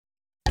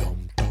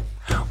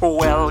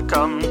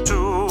Welcome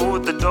to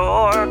the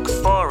Dork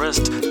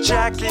Forest.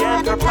 Jackie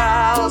and her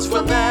pals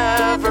will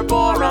never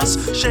bore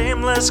us.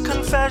 Shameless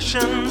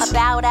confessions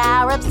about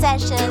our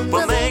obsession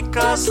will make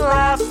us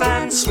laugh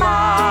and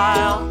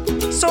smile.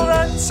 So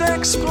let's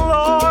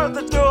explore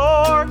the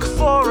Dork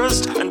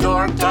Forest and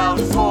dork out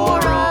for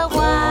a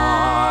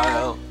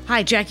while.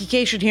 Hi, Jackie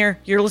Cation here.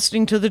 You're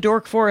listening to The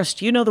Dork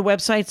Forest. You know the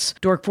websites,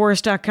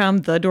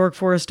 dorkforest.com,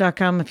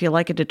 thedorkforest.com if you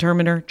like a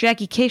determiner.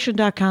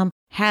 JackieCation.com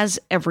has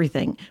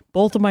everything.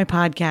 Both of my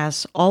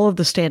podcasts, all of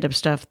the stand-up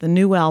stuff, the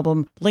new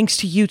album, links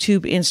to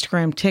YouTube,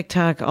 Instagram,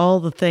 TikTok, all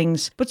the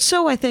things. But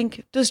so, I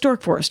think, does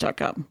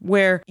dorkforest.com,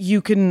 where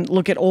you can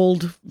look at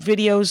old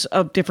videos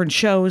of different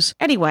shows.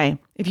 Anyway,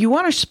 if you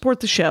want to support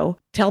the show,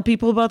 tell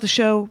people about the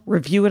show,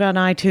 review it on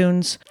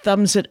iTunes,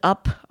 thumbs it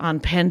up on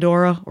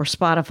Pandora or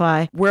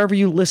Spotify, wherever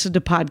you listen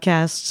to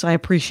podcasts. I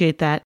appreciate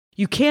that.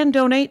 You can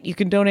donate. You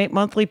can donate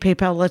monthly.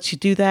 PayPal lets you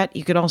do that.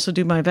 You can also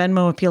do my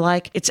Venmo if you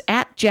like. It's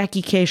at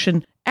Jackie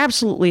Cation,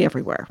 absolutely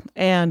everywhere.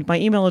 And my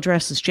email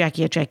address is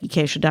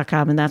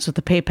jackie@jackiecation.com, and that's what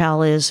the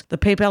PayPal is. The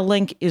PayPal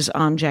link is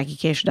on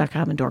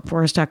jackiecation.com and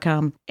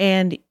dorkforest.com.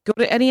 And go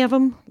to any of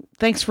them.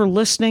 Thanks for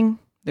listening.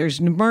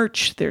 There's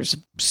merch. There's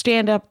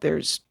stand-up.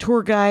 There's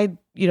tour guide.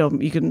 You know,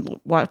 you can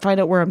find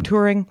out where I'm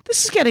touring.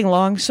 This is getting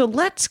long, so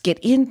let's get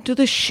into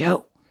the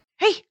show.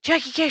 Hey,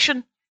 Jackie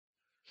Cation.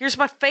 Here's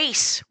my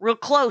face, real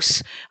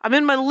close. I'm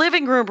in my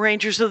living room,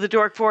 Rangers of the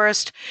Dork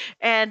Forest,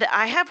 and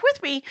I have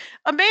with me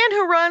a man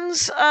who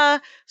runs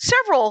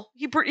several.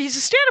 He's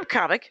a stand-up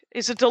comic.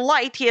 He's a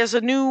delight. He has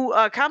a new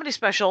comedy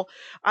special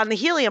on the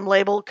Helium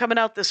label coming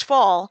out this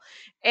fall,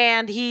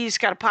 and he's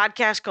got a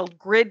podcast called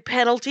Grid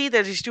Penalty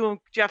that he's doing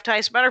with Jeff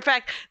Tice. Matter of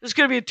fact, this is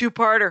going to be a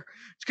two-parter.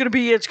 It's going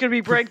to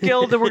be Brent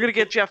Gill, then we're going to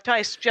get Jeff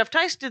Tice. Jeff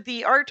Tice did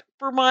the art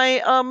for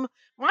my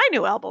my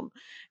new album.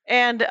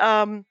 And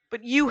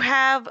but you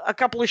have a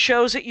couple of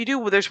shows that you do.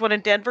 Well, there's one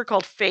in Denver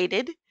called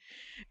Faded,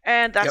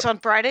 and that's on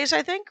Fridays,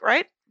 I think,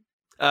 right?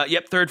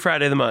 Yep, third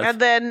Friday of the month. And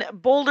then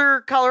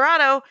Boulder,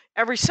 Colorado,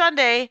 every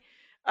Sunday.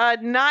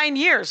 9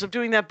 years of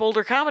doing that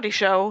Boulder comedy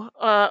show,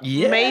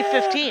 May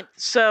 15th.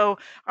 So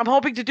I'm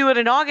hoping to do it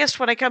in August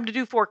when I come to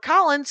do Fort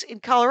Collins in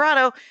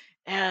Colorado.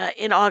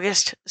 In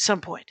August,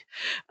 some point.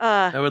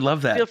 I would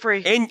love that. Feel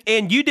free.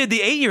 And you did the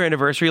 8-year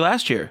anniversary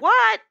last year.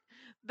 What?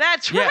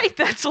 That's right.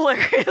 That's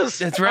hilarious.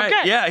 That's right.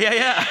 Okay.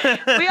 Yeah.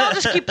 We all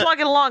just keep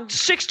plugging along.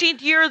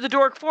 16th year of the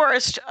Dork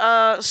Forest.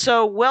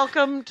 So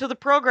welcome to the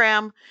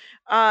program,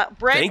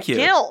 Brent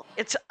Gill.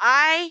 It's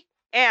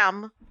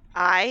I-A-M,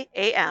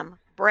 Brent,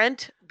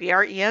 Brent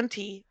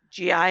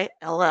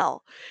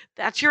Gill.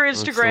 That's your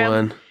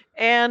Instagram.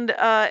 And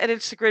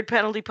it's the Grid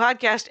Penalty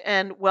Podcast.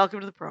 And welcome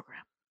to the program.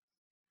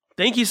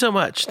 Thank you so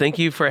much. Thank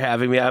you for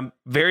having me. I'm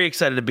very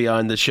excited to be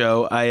on the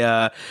show.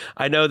 I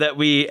know that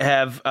we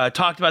have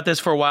talked about this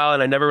for a while,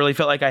 and I never really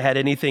felt like I had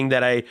anything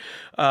that I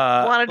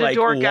wanted to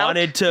dork out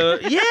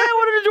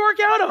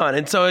on.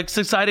 And so it's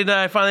exciting that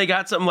I finally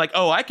got something like,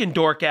 I can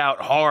dork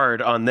out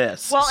hard on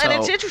this. Well, and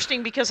it's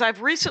interesting because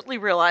I've recently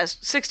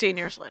realized, 16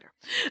 years later,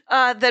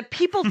 that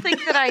people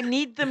think that I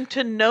need them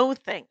to know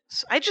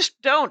things. I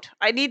just don't.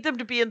 I need them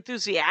to be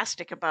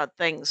enthusiastic about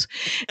things.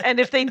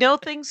 And if they know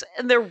things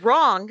and they're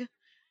wrong,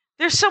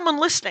 there's someone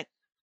listening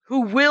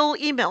who will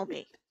email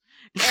me,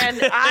 and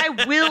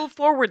I will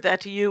forward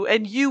that to you,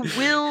 and you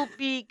will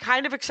be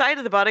kind of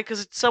excited about it because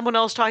it's someone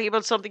else talking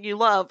about something you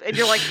love, and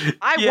you're like,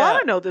 I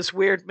want to know this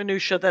weird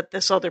minutia that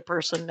this other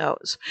person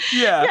knows.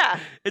 Yeah.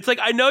 It's like,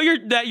 I know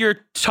you're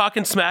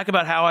talking smack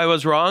about how I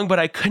was wrong, but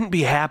I couldn't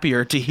be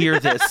happier to hear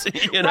this.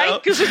 You know?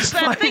 Right? Because it's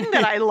that thing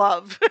that I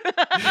love.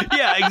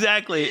 Yeah,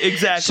 exactly.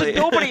 So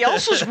nobody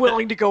else is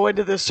willing to go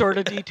into this sort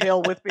of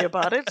detail with me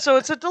about it, so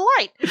it's a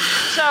delight.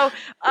 So,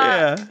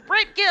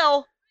 Brent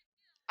Gill,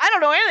 I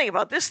don't know anything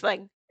about this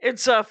thing.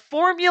 It's a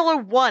Formula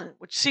One,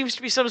 which seems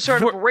to be some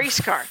sort of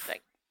race car thing.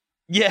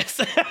 Yes.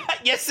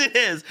 Yes, it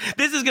is.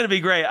 This is going to be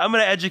great. I'm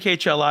going to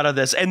educate you a lot on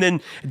this. And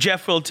then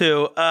Jeff will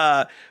too.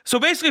 So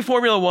basically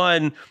Formula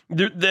One,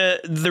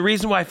 the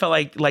reason why I felt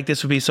like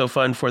this would be so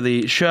fun for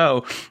the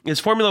show is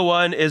Formula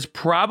One is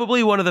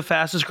probably one of the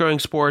fastest growing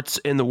sports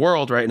in the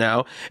world right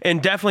now.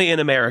 And definitely in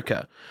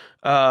America.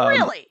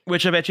 Really?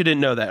 Which I bet you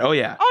didn't know that. Oh,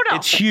 yeah. Oh, no.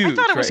 It's huge. I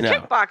thought it was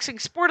right kickboxing,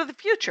 sport of the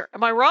future.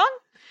 Am I wrong?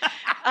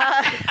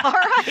 All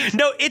right.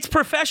 No, it's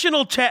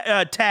professional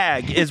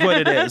tag is what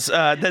it is,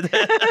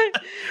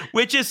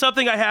 which is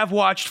something I have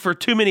watched for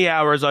too many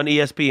hours on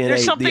ESPN.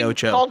 There's something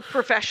called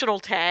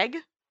professional tag.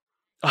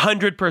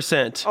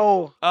 100%.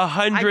 Oh,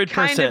 100%. I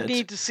kind of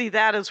need to see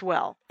that as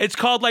well. It's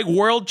called like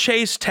World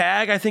Chase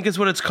Tag, I think is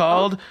what it's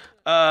called.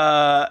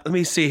 Let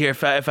me see here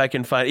if I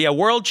can find it. Yeah,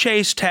 World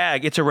Chase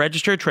Tag. It's a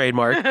registered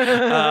trademark,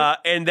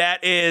 and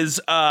that is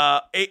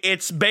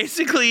it's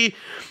basically.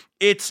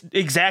 It's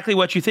exactly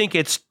what you think.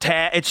 It's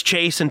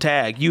chase and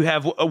tag. You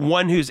have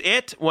one who's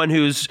it, one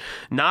who's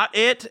not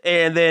it,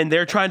 and then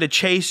they're trying to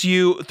chase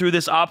you through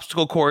this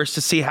obstacle course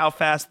to see how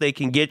fast they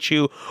can get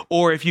you,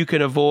 or if you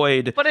can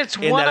avoid. But it's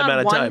in that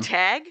amount of time. one-on-one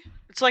tag.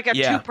 It's like a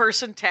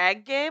two-person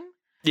tag game.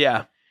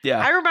 Yeah.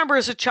 I remember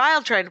as a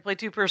child trying to play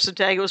two-person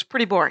tag. It was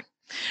pretty boring.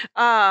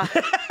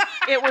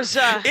 It was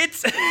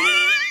It's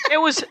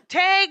it was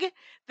tag.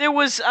 There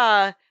was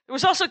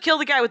also kill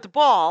the guy with the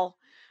ball.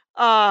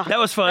 that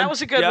was fun. That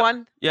was a good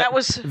one. Yep. That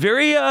was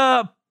very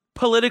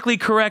politically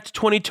correct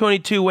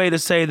 2022 way to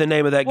say the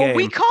name of that well. game.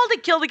 We called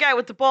it kill the guy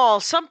with the ball.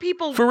 Some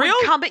people For would real?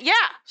 come in. Yeah,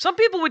 some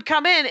people would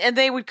come in and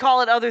they would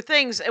call it other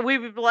things, and we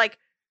would be like,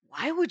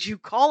 "Why would you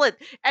call it?"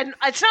 And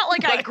it's not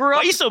like I grew Why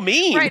up. are you so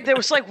mean? Right? There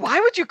was like, why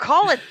would you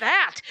call it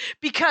that?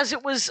 Because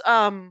it was,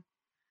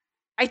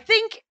 I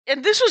think,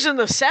 and this was in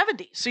the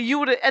 70s. So you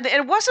would, and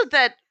it wasn't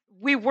that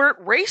we weren't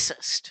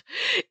racist.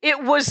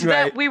 It was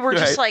that we were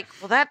just like,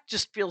 well, that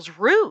just feels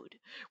rude.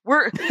 We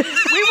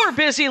were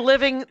busy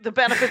living the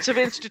benefits of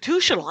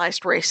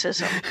institutionalized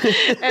racism,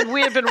 and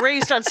we had been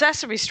raised on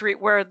Sesame Street,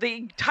 where the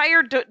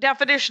entire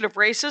definition of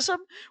racism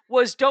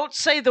was don't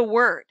say the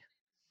word.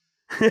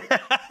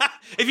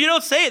 If you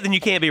don't say it, then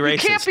you can't be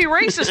racist. You can't be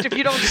racist if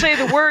you don't say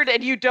the word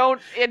and you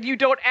don't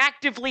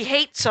actively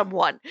hate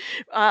someone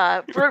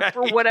for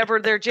whatever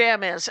their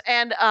jam is.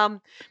 And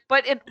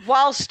but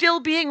while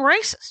still being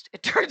racist,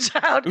 it turns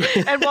out,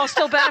 and while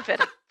still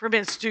benefiting from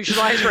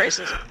institutionalized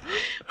racism.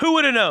 Who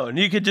would have known?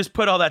 You could just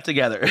put all that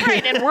together.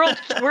 Right, and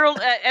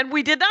and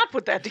we did not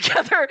put that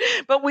together,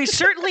 but we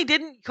certainly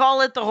didn't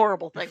call it the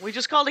horrible thing. We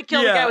just called it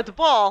kill the guy with the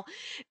ball,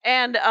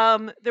 and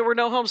there were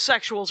no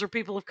homosexuals or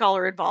people of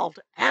color involved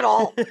at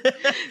all.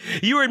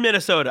 You were in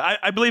Minnesota.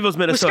 I believe it was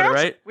Minnesota,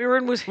 Wisconsin. right? We were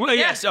in Wisconsin. Well,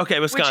 yes, okay,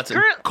 Wisconsin.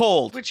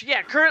 Cold. Which,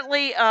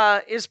 currently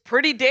is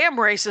pretty damn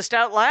racist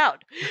out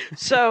loud.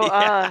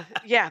 So,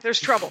 there's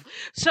trouble.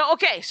 So,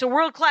 okay, so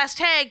world-class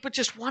tag, but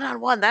just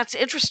one-on-one. That's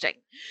interesting.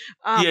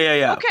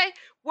 Yeah. Okay,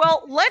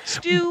 well,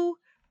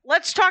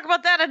 let's talk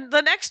about that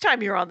the next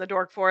time you're on the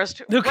Dork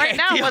Forest. Okay, right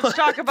now, deal. let's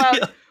talk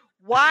about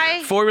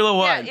why... Formula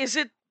One.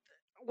 Yeah,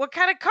 what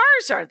kind of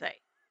cars are they?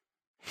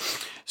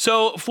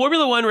 So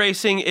Formula One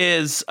racing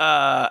is,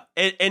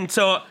 and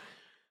so a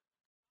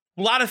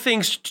lot of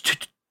things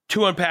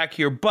to unpack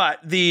here, but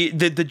the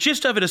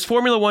gist of it is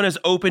Formula One is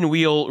open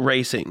wheel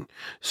racing.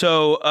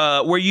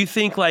 So where you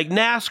think like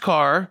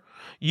NASCAR,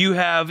 you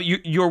have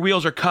your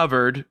wheels are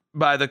covered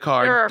by the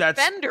car. There are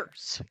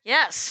fenders.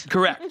 Yes.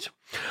 Correct.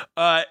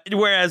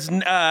 Whereas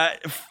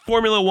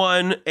Formula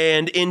One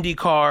and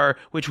IndyCar,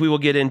 which we will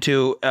get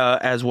into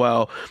as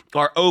well,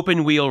 are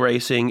open wheel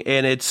racing,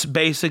 and it's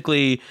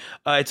basically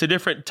it's a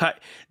different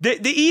type. The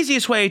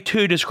easiest way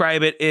to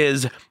describe it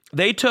is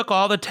they took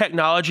all the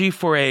technology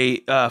for a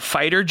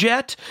fighter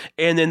jet,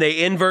 and then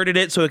they inverted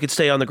it so it could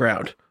stay on the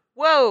ground.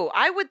 Whoa!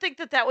 I would think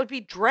that would be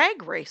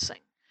drag racing.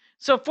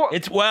 So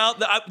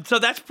so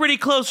that's pretty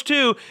close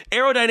too.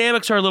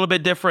 Aerodynamics are a little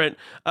bit different,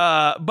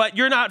 but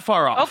you're not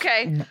far off.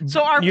 Okay,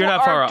 so you're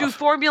not far off.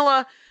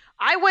 Formula.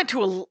 I went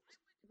to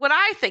what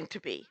I think to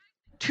be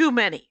too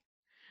many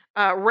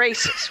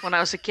races when I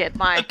was a kid.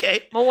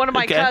 One of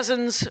my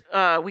cousins,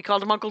 we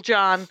called him Uncle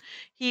John.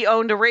 He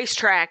owned a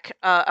racetrack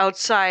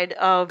outside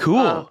of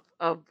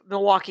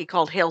Milwaukee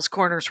called Hales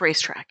Corners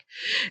Racetrack,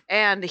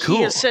 and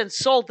he has since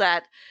sold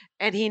that.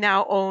 And he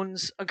now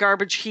owns a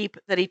garbage heap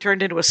that he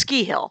turned into a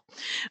ski hill.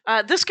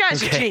 This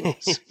guy's a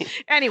genius.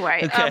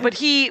 Anyway,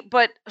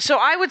 so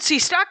I would see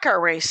stock car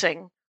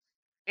racing,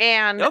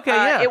 and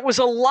it was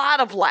a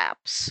lot of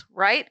laps,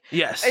 right?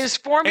 Yes. And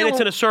it's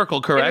in a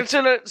circle, correct?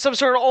 And it's in some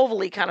sort of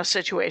oval-y kind of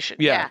situation.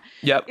 Yeah.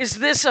 Yep. Is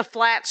this a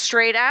flat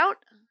straight out?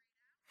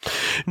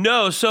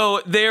 No,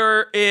 so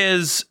there's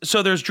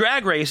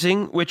drag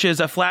racing, which is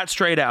a flat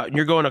straight out, and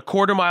you're going a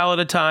quarter mile at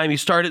a time. You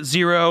start at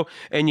 0,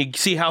 and you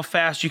see how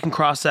fast you can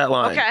cross that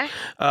line. Okay.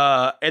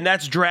 And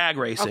that's drag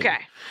racing. Okay.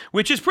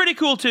 Which is pretty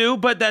cool too,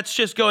 but that's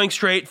just going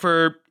straight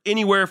for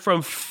anywhere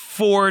from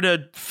 4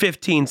 to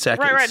 15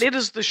 seconds. Right. It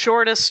is the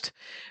shortest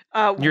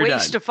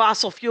waste of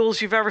fossil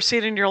fuels you've ever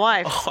seen in your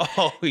life.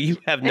 Oh, you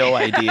have no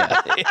idea.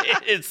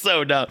 It's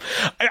so dumb.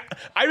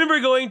 I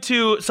remember going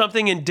to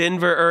something in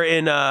Denver or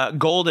in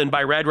Golden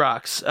by Red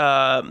Rocks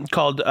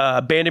called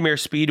Bandimere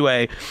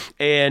Speedway,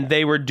 and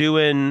they were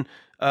doing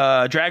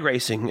drag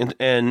racing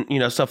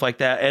and stuff like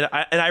that.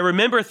 And I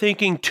remember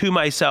thinking to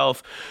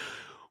myself,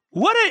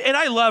 and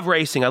I love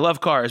racing, I love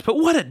cars, but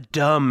what a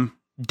dumb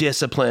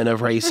discipline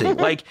of racing.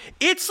 Like,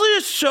 it's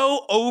just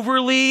so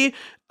overly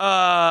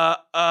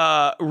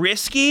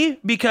risky,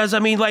 because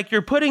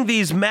you're putting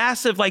these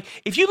massive,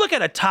 if you look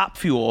at a top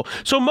fuel,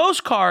 so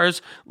most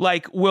cars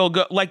will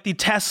go the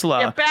Tesla.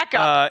 Yeah, back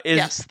up.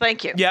 Yes,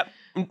 thank you. Yep.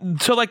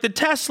 So the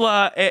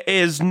Tesla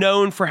is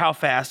known for how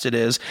fast it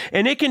is,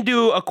 and it can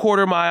do a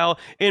quarter mile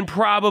in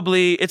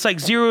probably, it's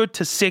 0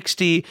 to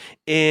 60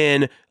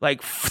 in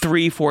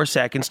 3-4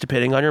 seconds,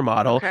 depending on your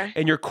model. Okay.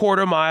 And your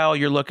quarter mile,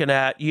 you're looking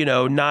at,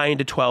 9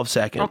 to 12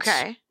 seconds.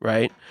 Okay.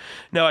 Right?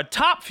 Now, a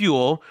top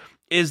fuel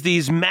is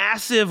these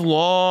massive,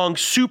 long,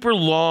 super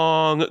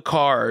long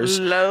cars.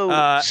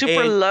 Low.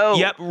 Super low.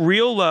 Yep,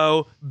 real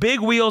low. Big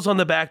wheels on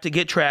the back to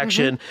get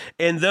traction.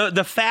 Mm-hmm. And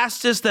the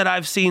fastest that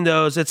I've seen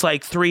those, it's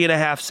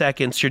 3.5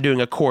 seconds, you're doing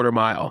a quarter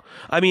mile.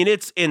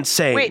 It's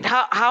insane. Wait,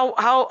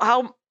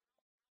 how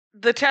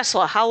the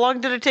Tesla, how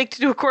long did it take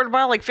to do a quarter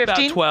mile? Like 15?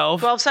 About 12.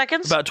 12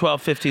 seconds? About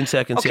 12, 15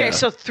 seconds, Okay, yeah.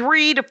 so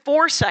 3 to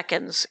 4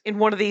 seconds in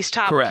one of these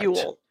top Correct.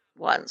 fuel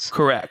ones.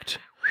 Correct.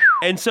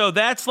 And so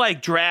that's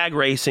like drag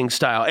racing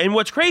style. And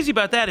what's crazy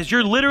about that is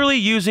you're literally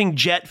using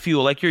jet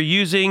fuel. Like you're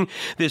using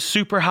this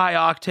super high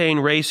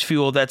octane race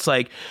fuel that's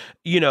like,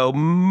 you know,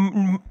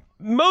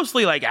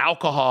 mostly like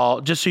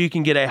alcohol, just so you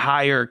can get a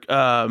higher...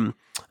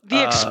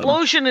 the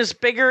explosion is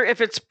bigger if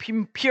it's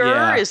pure.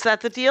 Yeah. Is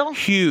that the deal?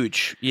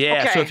 Huge.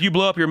 Yeah. Okay. So if you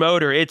blow up your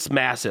motor, it's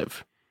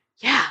massive.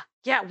 Yeah.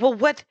 Yeah. Well,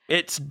 what?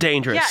 It's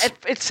dangerous. Yeah,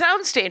 it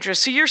sounds dangerous.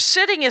 So you're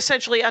sitting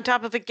essentially on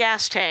top of a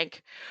gas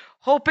tank,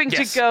 hoping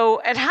Yes. to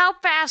go. And how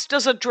fast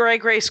does a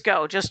drag race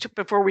go?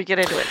 Before we get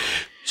into it.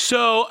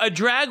 So a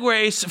drag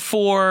race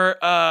for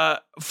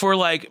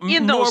like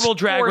In those normal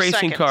drag 4 racing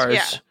seconds, cars.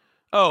 yeah.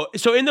 Oh,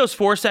 so in those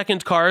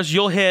 4-second cars,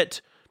 you'll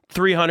hit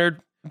 300,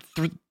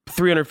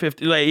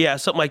 350, like, yeah,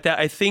 something like that.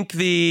 I think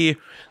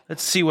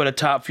let's see what a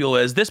top fuel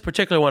is. This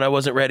particular one I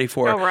wasn't ready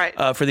for. Oh, right.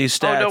 For these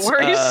stats. Oh, no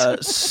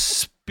worries.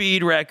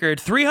 Speed record,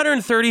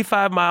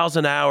 335 miles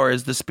an hour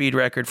is the speed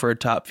record for a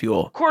top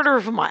fuel. Quarter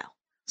of a mile.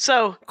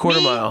 So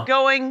Quarter mile.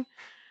 Going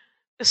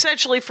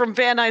essentially from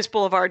Van Nuys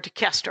Boulevard to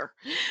Kester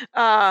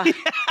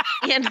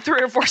in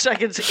 3 or 4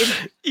 seconds.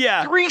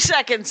 In 3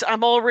 seconds,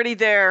 I'm already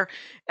there,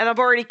 and I've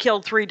already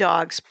killed 3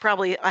 dogs,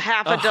 probably a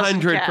half a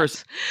dozen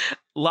cats.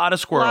 A lot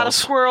of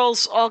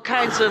squirrels. All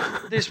kinds of,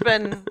 there's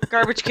been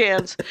garbage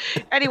cans.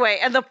 Anyway,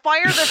 and the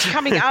fire that's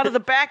coming out of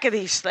the back of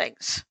these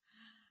things.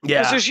 Yeah.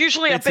 Because there's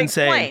usually a it's big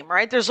insane. flame,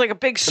 right? There's like a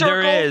big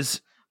circle There is.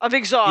 of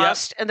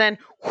exhaust, and then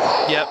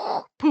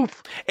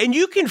poof. And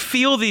you can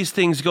feel these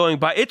things going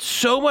by. It's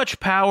so much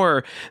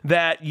power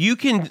that you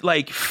can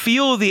like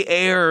feel the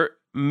air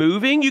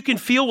moving. You can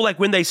feel like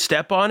when they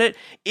step on it,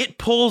 it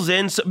pulls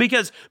in.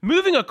 Because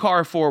moving a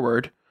car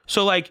forward,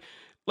 so like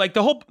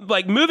the whole,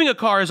 like moving a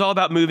car is all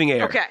about moving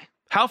air. Okay.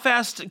 How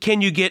fast can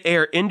you get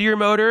air into your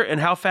motor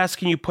and how fast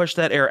can you push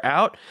that air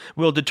out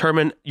will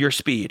determine your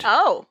speed.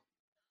 Oh.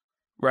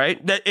 Right?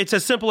 It's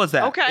as simple as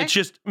that. Okay. It's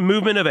just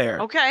movement of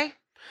air. Okay.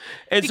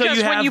 And Because so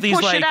you have when you these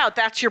push like, it out,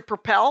 that's your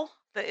propel?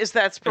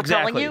 That's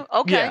propelling exactly. you?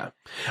 Okay. Yeah.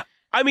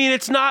 I mean,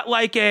 it's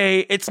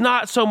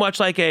not so much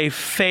like a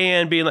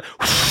fan being like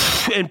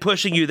and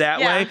pushing you that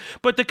way,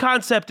 but the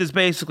concept is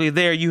basically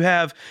there. You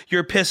have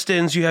your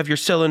pistons, you have your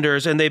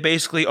cylinders, and they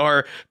basically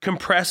are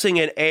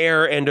compressing an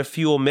air and a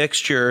fuel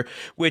mixture,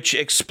 which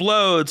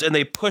explodes, and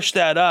they push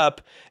that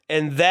up,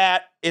 and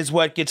that is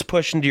what gets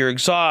pushed into your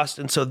exhaust,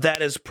 and so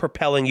that is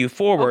propelling you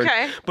forward.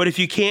 Okay. But if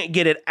you can't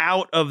get it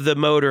out of the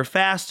motor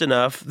fast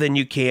enough, then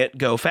you can't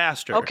go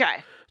faster. Okay.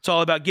 It's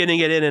all about getting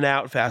it in and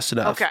out fast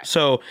enough. Okay.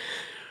 So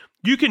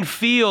you can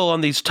feel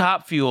on these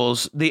top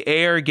fuels, the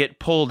air get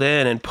pulled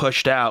in and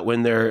pushed out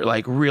when they're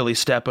like really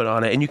stepping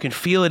on it. And you can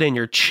feel it in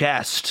your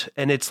chest.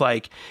 And it's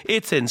like,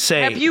 it's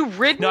insane. Have you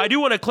ridden? No, I do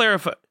want to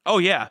clarify. Oh,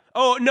 yeah.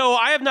 Oh, no,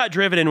 I have not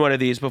driven in one of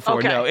these before.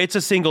 Okay. No, it's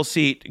a single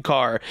seat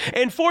car.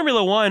 And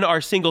Formula One are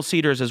single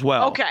seaters as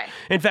well. Okay.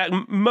 In fact,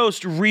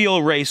 most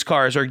real race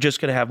cars are just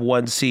going to have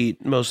one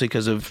seat, mostly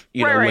because of,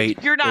 weight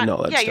You're not, and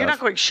all that stuff. you're not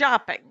going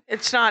shopping.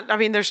 It's not, I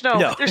mean, there's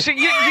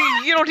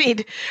you don't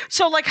need,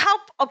 so like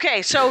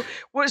so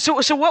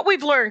what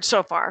we've learned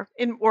so far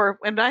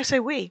when I say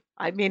we,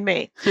 I mean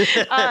me.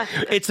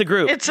 It's the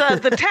group. It's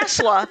the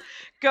Tesla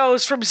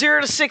goes from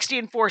 0 to 60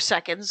 in 4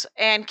 seconds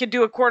and can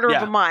do a quarter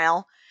of a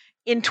mile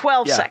in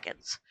 12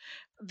 seconds.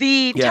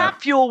 The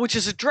top fuel, which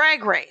is a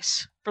drag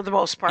race for the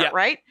most part,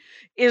 right,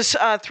 is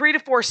 3 to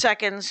 4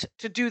 seconds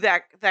to do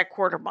that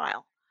quarter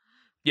mile.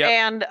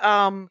 Yeah.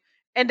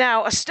 And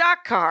now a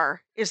stock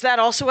car, is that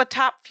also a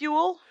top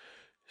fuel?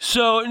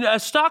 So a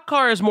stock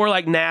car is more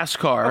like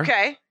NASCAR.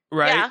 Okay.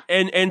 Right. Yeah.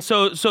 And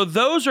so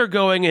those are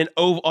going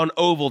on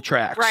oval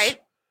tracks. Right.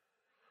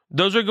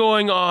 Those are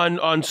going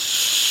on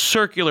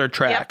circular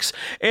tracks.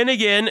 Yep. And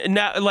again,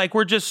 now like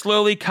we're just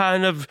slowly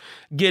kind of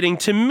getting,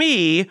 to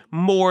me,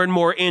 more and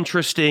more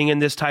interesting in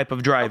this type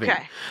of driving.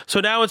 Okay. So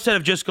now instead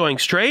of just going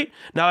straight,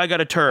 now I got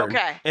to turn.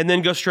 Okay. And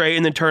then go straight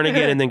and then turn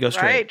again and then go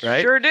straight.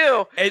 Right. Sure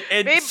do. And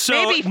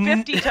maybe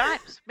 50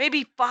 times.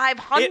 Maybe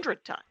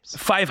 500 times.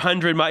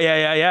 500.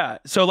 Yeah.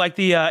 So like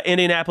the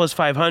Indianapolis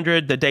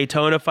 500, the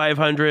Daytona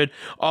 500,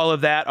 all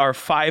of that are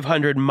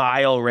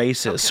 500-mile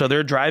races. Okay. So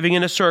they're driving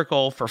in a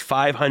circle for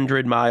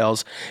 500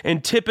 miles.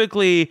 And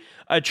typically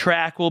a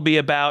track will be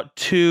about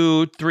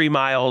 2-3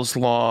 miles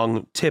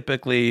long,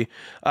 typically.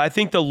 I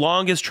think the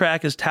longest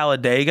track is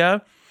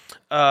Talladega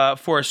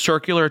for a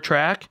circular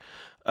track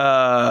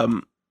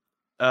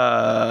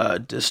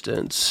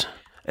distance.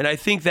 And I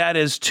think that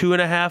is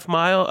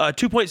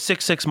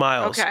 2.66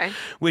 miles,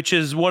 which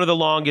is one of the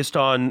longest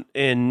in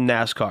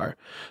NASCAR.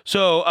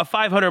 So a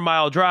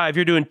 500-mile drive,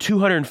 you're doing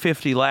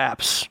 250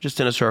 laps just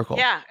in a circle.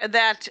 Yeah, and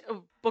that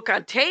book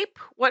on tape.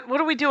 What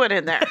are we doing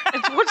in there?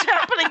 What's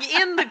happening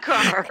in the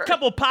car? A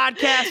couple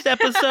podcast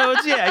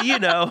episodes, yeah, you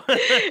know.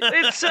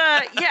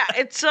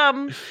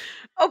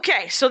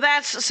 Okay, so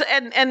that's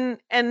and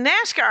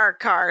NASCAR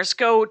cars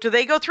do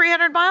they go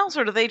 300 miles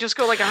or do they just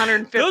go like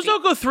 150? Those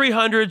don't go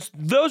 300s.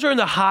 Those are in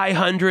the high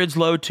hundreds,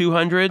 low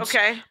 200s.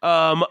 Okay.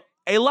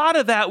 A lot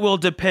of that will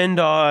depend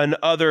on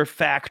other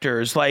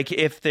factors, like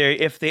if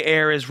the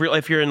air is real.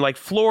 If you're in like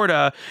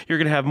Florida, you're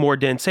going to have more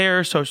dense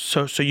air,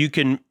 so you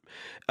can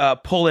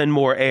pull in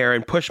more air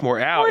and push more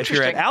out. If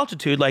you're at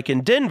altitude, like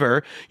in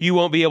Denver, you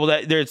won't be able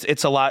to.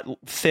 It's a lot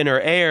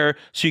thinner air,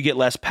 so you get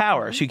less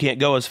power, so you can't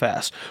go as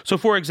fast. So,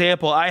 for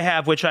example, I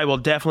have, which I will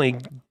definitely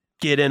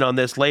get in on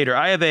this later.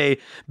 I have a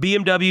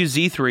BMW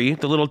Z3,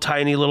 the little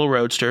tiny little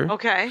roadster.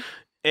 Okay.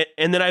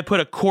 And then I put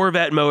a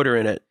Corvette motor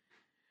in it.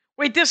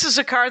 Wait, this is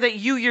a car that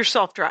you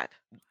yourself drive?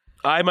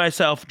 I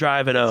myself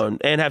drive and own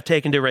and have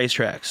taken to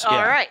racetracks.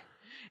 All right.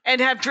 And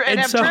have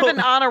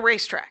driven on a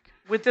racetrack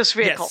with this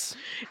vehicle. Yes,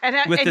 and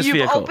this you've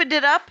vehicle. Opened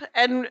it up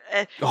and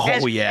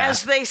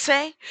as they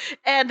say.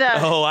 And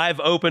I've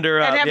opened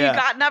her up. And have you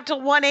gotten up to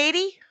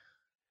 180?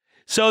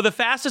 So the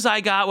fastest I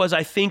got was,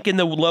 I think, in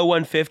the low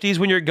 150s.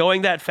 When you're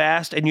going that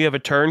fast and you have a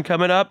turn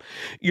coming up,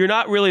 you're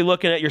not really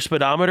looking at your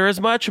speedometer as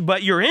much,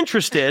 but you're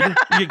interested.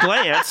 You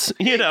glance,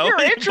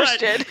 You're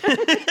interested.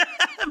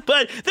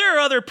 But there are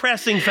other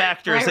pressing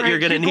factors that you're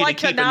going to need to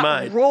keep in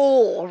mind.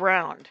 Roll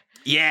around.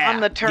 Yeah. On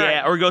the turn.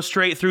 Yeah, or go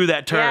straight through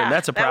that turn. Yeah,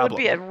 that's a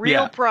problem. That would be a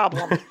real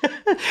problem.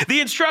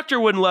 The instructor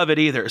wouldn't love it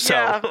either. So,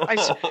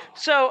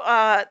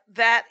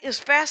 that is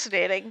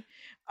fascinating.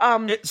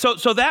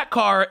 So that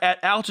car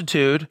at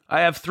altitude,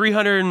 I have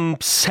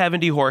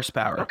 370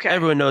 horsepower. Okay.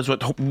 Everyone knows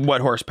what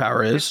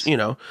horsepower is.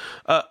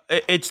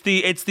 It's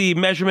the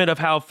measurement of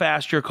how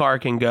fast your car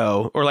can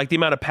go, or like the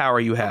amount of power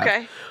you have.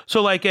 Okay.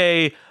 So like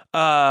a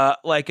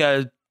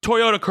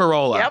Toyota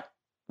Corolla. Yep.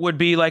 Would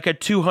be like a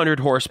 200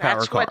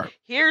 horsepower car.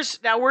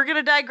 Now we're going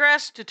to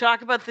digress to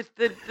talk about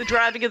the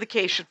driving of the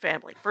Cation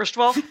family. First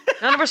of all,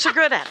 none of us are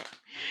good at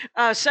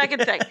it.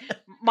 Second thing,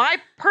 my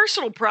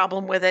personal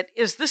problem with it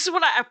is this is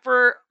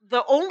for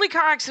the only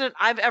car accident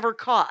I've ever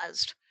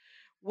caused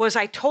was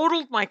I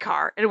totaled my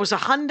car, and it was a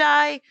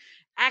Hyundai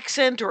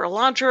Accent or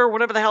Elantra or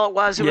whatever the hell it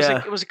was. It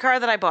was a car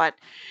that I bought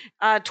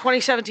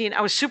 2017. I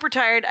was super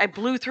tired. I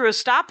blew through a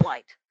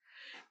stoplight.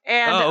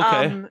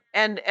 And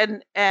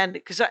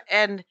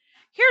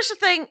here's the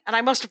thing, and I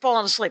must have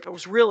fallen asleep. It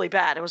was really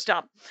bad. It was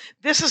dumb.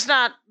 This is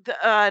not,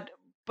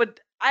 but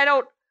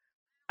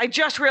I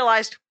just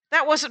realized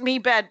that wasn't me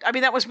bad. I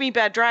mean, that was me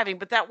bad driving,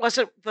 but that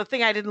wasn't the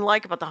thing I didn't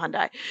like about the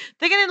Hyundai. The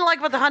thing I didn't like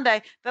about the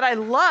Hyundai that I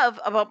love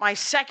about my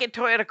second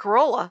Toyota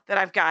Corolla that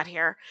I've got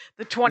here,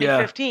 the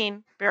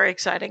 2015, very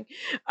exciting,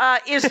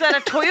 is that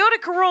a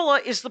Toyota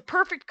Corolla is the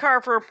perfect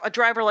car for a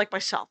driver like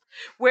myself,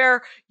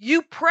 where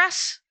you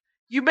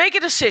make a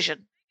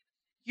decision,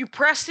 you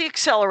press the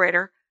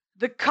accelerator,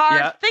 the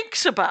car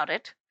thinks about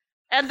it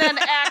and then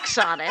acts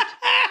on it.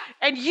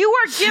 And you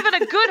are given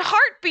a good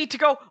heartbeat to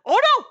go, oh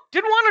no,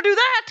 didn't want to do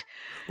that.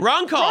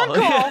 Wrong call.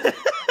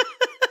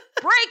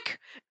 Break.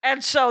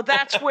 And so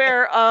that's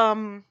where,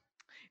 and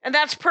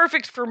that's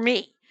perfect for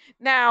me.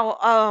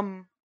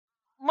 Now,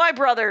 my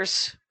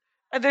brothers,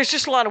 there's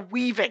just a lot of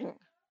weaving.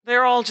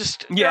 They're all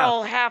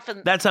half.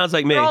 That sounds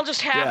like me. They're all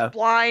just half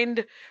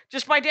blind.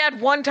 Just my dad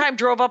one time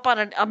drove up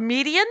on a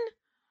median.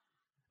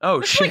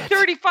 Oh, shit. Like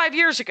 35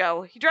 years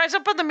ago. He drives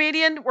up on the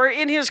median. We're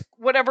in his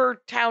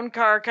whatever town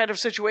car kind of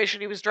situation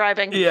he was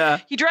driving. Yeah.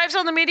 He drives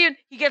on the median.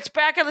 He gets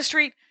back on the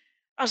street.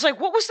 I was like,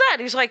 what was that?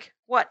 He's like,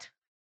 what?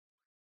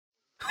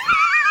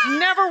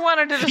 Never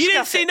wanted to discuss You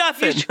didn't see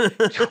nothing.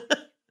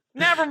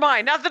 Never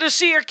mind. Nothing to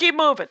see or keep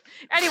moving.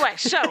 Anyway,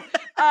 so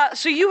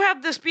you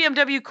have this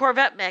BMW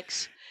Corvette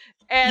mix.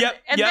 And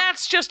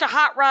that's just a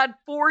hot rod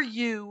for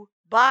you,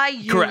 by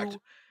you. Correct.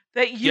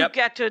 That you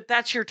get to,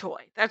 that's your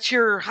toy. That's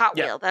your Hot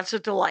Wheel. That's a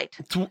delight.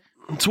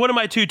 It's one of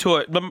my two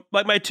toys.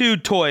 Like my two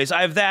toys.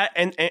 I have that,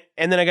 and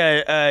then I got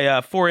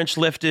a 4-inch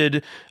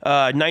lifted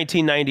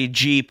 1990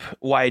 Jeep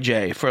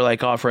YJ for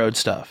like off-road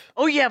stuff.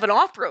 Oh, you have an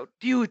off-road.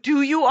 Do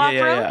you off-road?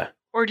 Yeah.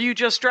 Or do you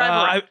just drive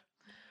around?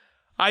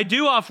 I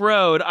do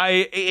off-road.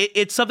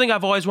 It's something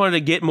I've always wanted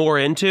to get more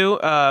into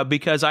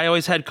because I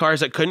always had cars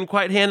that couldn't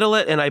quite handle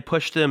it, and I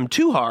pushed them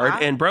too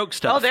hard and broke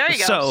stuff. Oh, there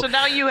you go. So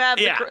now you have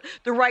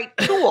the right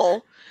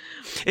tool.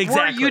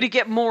 Exactly. Were you to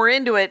get more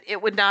into it,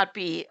 it would not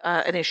be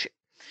an issue.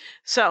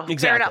 So,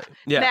 fair enough.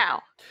 Yeah.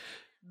 Now,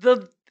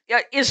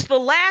 is the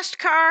last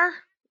car,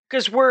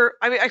 because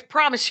I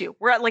promise you,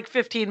 we're at like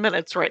 15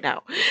 minutes right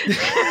now.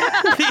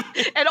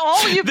 And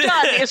all you've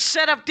done is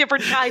set up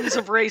different kinds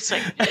of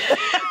racing.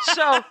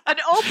 So, an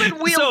open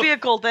wheel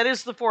vehicle that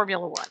is the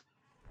Formula One.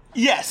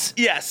 Yes.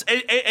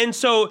 And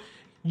so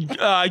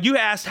you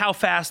asked how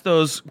fast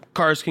those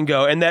cars can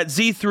go, and that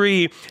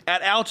Z3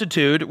 at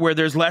altitude, where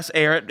there's less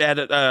air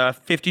at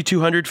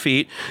 5,200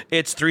 feet,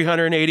 it's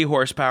 380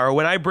 horsepower.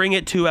 When I bring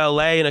it to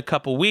LA in a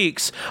couple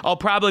weeks, I'll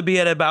probably be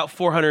at about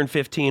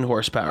 415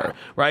 horsepower,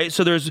 right?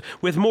 So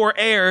with more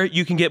air,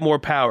 you can get more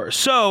power.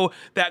 So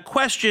that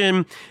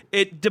question,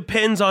 it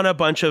depends on a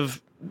bunch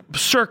of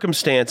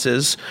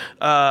circumstances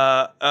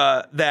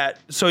that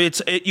so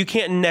you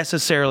can't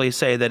necessarily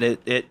say that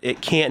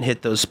it can't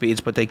hit those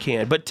speeds, but they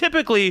can. But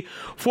typically,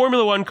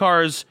 Formula One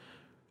cars,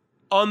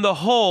 on the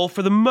whole,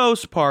 for the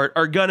most part,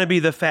 are going to be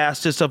the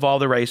fastest of all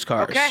the race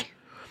cars. Okay.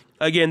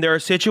 Again, there are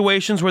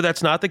situations where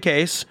that's not the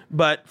case,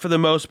 but for the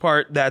most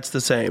part, that's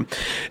the same.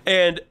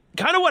 And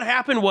kind of what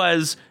happened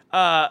was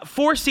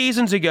 4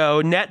 seasons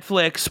ago,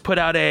 Netflix put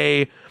out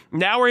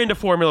now we're into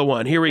Formula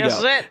One. Here we go.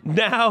 It.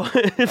 Now,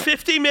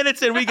 15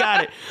 minutes and we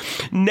got it.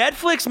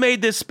 Netflix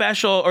made this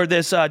special or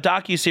this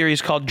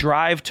docuseries called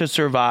Drive to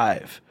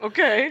Survive.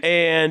 Okay.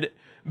 And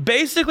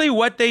basically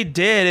what they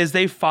did is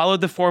they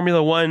followed the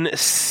Formula One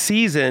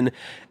season.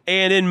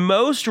 And in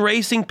most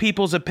racing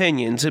people's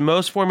opinions, in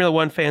most Formula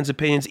One fans'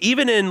 opinions,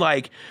 even in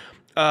like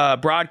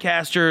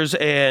broadcasters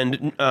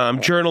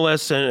and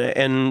journalists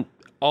and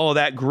all of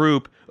that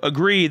group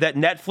agree that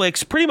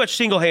Netflix pretty much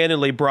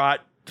single-handedly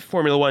brought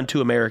Formula One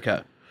to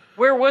America.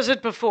 Where was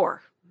it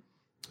before?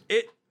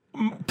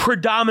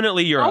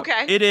 Predominantly Europe.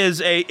 Okay. It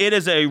is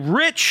a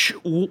rich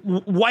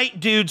white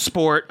dude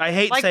sport. I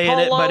hate Like saying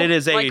polo, it, but it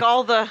is like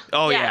all the.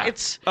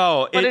 It's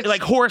it's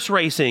like horse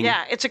racing.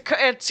 Yeah,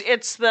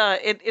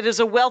 it is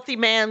a wealthy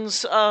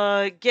man's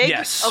gig.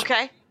 Yes.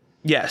 Okay.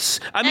 Yes.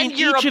 I mean,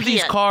 European. each of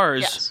these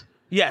cars. Yes.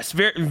 Yes,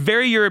 very,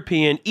 very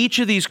European. Each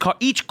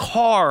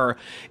car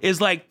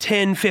is like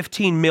 $10,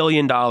 $15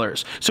 million.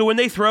 So when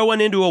they throw one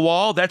into a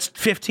wall, that's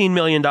 $15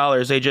 million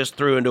they just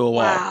threw into a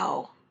wall.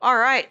 Wow. All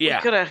right. Yeah.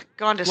 We could have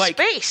gone to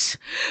space.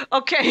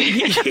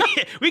 Okay.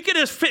 We could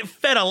have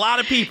fed a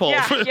lot of people.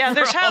 Yeah,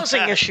 there's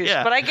housing issues,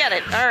 but I get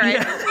it. All right.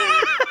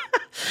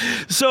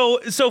 Yeah.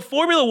 So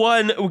Formula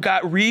One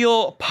got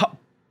real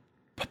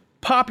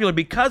popular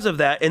because of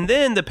that, and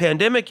then the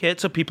pandemic hit,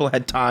 so people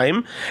had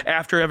time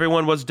after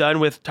everyone was done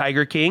with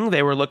Tiger King.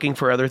 They were looking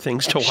for other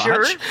things to watch.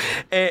 Sure.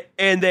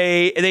 And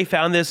they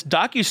found this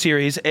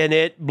docuseries, and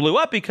it blew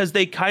up because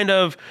they kind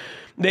of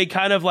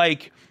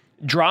like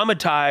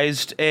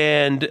dramatized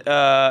and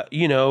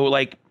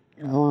like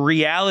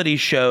reality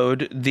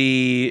showed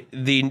the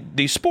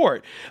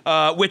sport,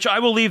 which I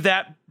will leave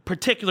that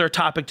particular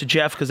topic to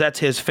Jeff because that's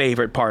his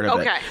favorite part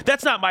of it.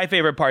 That's not my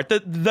favorite part.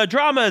 The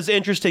drama is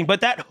interesting, but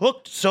that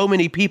hooked so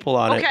many people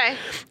on it.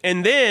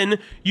 And then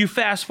you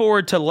fast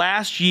forward to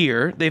last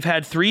year. They've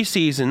had 3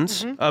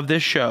 seasons of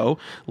this show.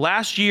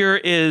 Last year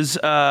is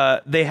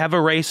they have a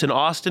race in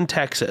Austin,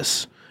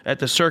 Texas at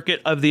the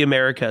Circuit of the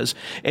Americas,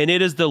 and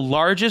it is the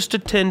largest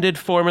attended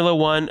Formula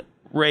One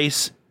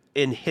race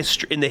in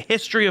the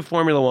history of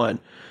Formula One.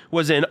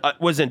 Was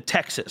in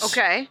Texas.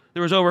 Okay.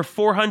 There was over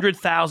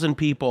 400,000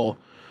 people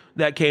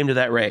that came to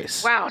that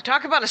race. Wow,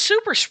 talk about a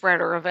super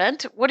spreader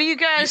event. What do you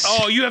guys...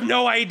 Oh, you have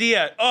no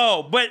idea.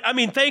 Oh, but I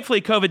mean, thankfully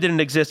COVID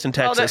didn't exist in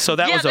Texas, so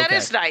that was okay. Yeah, that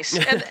is nice.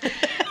 And,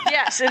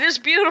 yes, it is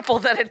beautiful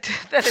that it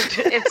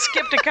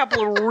skipped a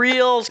couple of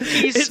real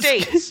key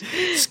states.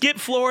 Skip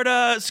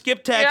Florida,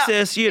 skip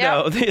Texas,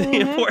 the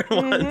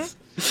important ones.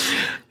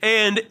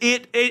 And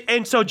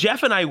and so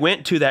Jeff and I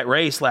went to that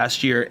race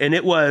last year, and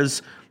it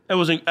was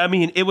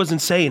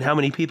insane how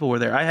many people were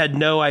there. I had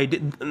no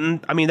idea.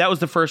 I mean, that was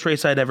the first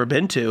race I'd ever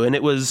been to, and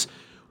it was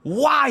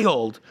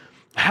wild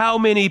how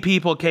many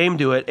people came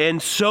to it,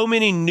 and so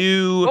many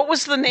new. What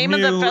was the name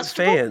of the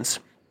festival? Fans.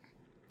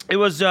 It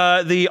was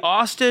the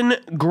Austin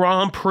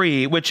Grand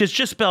Prix, which is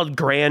just spelled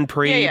Grand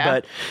Prix,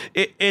 but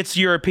it's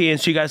European,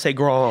 so you got to say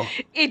Grand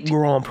Prix.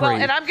 Well,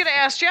 and I'm going to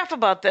ask Jeff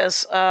about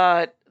this.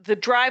 The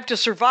Drive to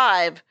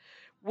Survive,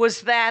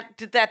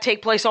 did that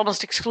take place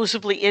almost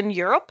exclusively in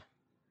Europe?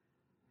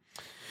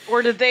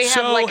 Or did they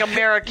have like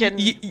American?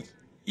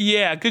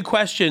 Yeah, good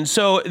question.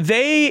 So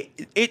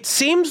it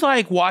seems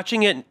like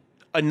watching it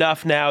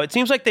enough now, it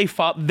seems like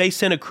they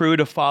sent a crew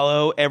to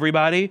follow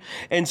everybody.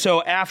 And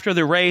so after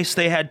the race,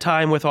 they had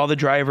time with all the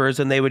drivers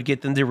and they would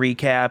get them to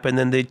recap and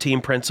then the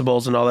team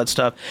principals and all that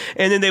stuff.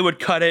 And then they would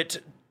cut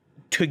it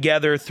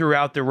together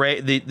throughout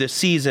the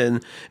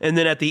season, and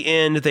then at the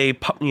end they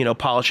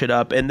polish it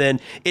up, and then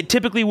it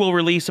typically will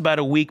release about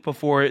a week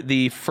before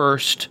the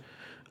first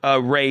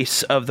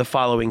race of the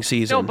following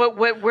season. No, but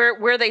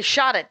where they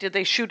shot it, did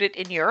they shoot it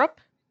in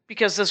Europe?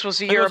 Because this was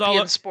a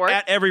European sport.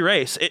 At every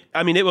race. It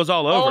was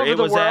all over. It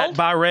was at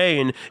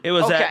Bahrain. It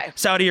was at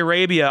Saudi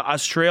Arabia,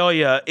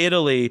 Australia,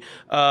 Italy,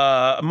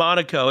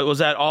 Monaco. It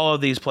was at all of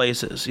these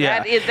places.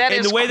 Yeah. That and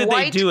is the way that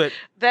they do it.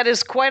 That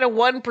is quite a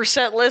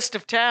 1% list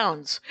of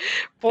towns,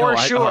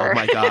 sure. Oh,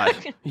 my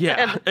God.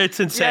 Yeah, it's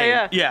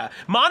insane. Yeah.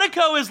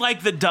 Monaco is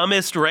like the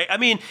dumbest race. I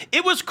mean,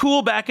 it was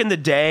cool back in the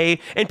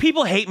day, and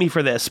people hate me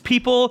for this.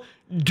 People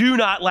do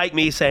not like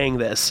me saying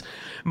this.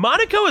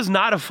 Monaco is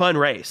not a fun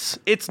race.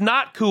 It's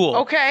not cool.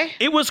 Okay.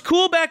 It was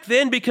cool back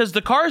then because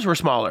the cars were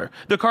smaller.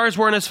 The cars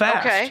weren't as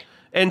fast. Okay.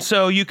 And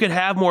so you could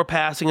have more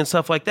passing and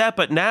stuff like that.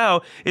 But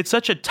now it's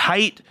such a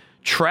tight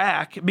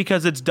track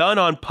because it's done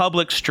on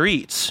public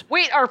streets.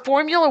 Wait, are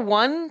Formula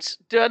Ones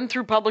done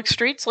through public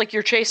streets? Like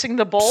you're chasing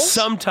the bulls?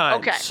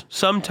 Sometimes. Okay.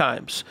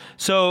 Sometimes.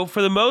 So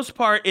for the most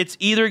part, it's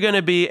either going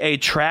to be a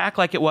track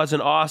like it was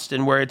in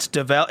Austin where it's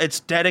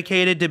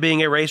dedicated to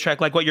being a racetrack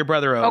like what your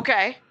brother owned.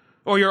 Okay.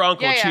 or your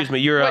uncle, Yeah, excuse yeah. me,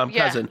 your What-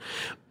 yeah. cousin.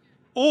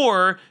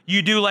 Or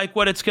you do like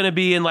what it's going to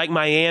be in like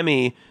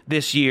Miami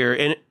this year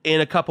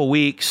in a couple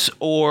weeks,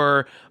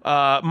 or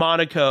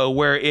Monaco,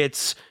 where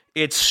it's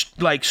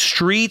like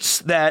streets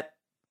that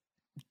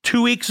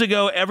 2 weeks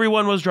ago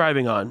everyone was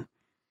driving on,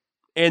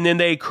 and then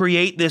they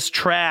create this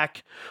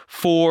track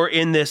for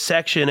in this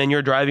section, and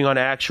you're driving on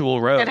actual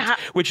roads,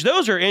 which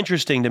those are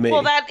interesting to me.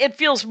 Well, it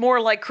feels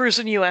more like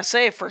Cruising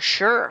USA for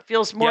sure. It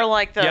feels more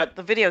like the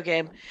video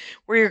game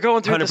where you're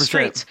going through 100%. the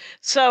streets.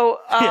 So,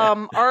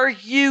 are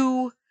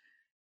you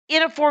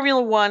in a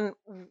Formula One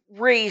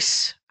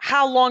race?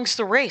 How long's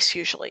the race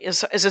usually?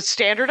 Is it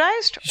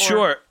standardized? Or?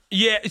 Sure.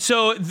 Yeah,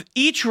 so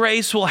each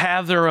race will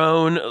have their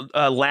own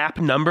lap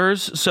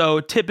numbers. So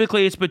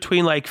typically it's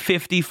between like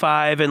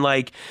 55 and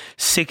like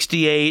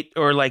 68,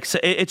 or like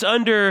it's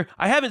under.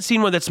 I haven't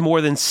seen one that's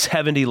more than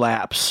 70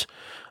 laps.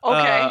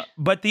 Okay.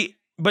 But the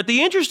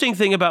interesting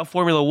thing about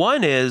Formula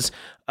One is,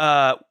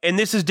 and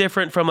this is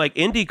different from like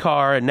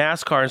IndyCar and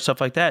NASCAR and stuff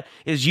like that,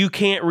 is you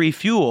can't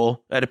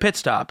refuel at a pit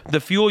stop.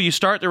 The fuel you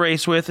start the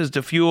race with is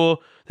the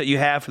fuel that you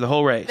have for the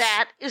whole race.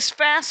 That is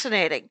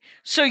fascinating.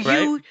 So Right?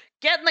 you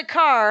get in the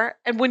car,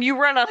 and when you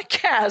run out of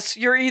gas,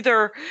 you're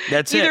either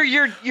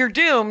you're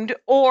doomed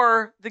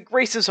or the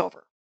race is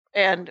over.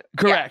 And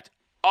correct.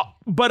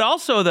 But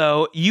also,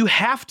 though, you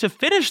have to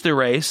finish the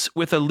race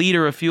with a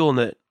liter of fuel in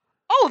it.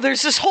 Oh,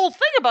 there's this whole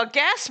thing about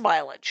gas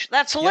mileage.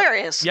 That's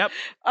hilarious. Yep.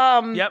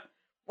 Yep.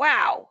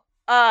 Wow.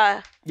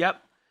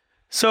 Yep.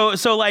 So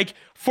like,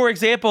 for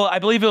example, I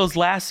believe it was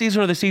last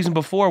season or the season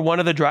before, one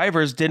of the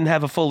drivers didn't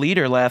have a full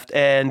liter left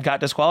and got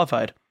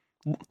disqualified.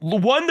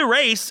 Won the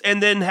race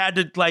and then had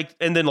to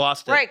and then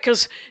lost it. Right,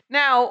 because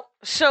now,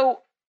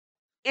 so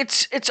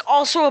it's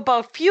also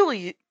about fuel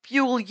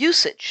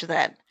usage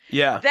then.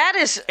 Yeah. That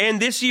is.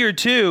 And this year,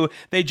 too,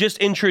 they just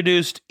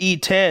introduced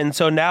E10.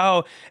 So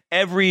now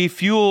every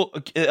fuel,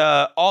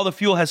 all the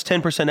fuel has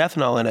 10%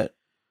 ethanol in it.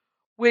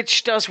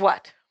 Which does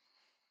what?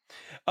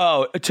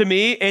 Oh, to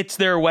me, it's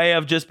their way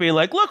of just being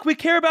like, look, we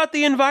care about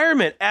the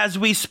environment as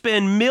we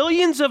spend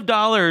millions of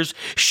dollars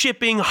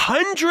shipping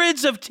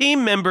hundreds of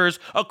team members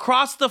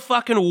across the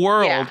fucking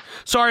world. Yeah.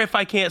 Sorry if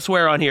I can't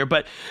swear on here,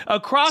 but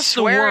across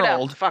Swear the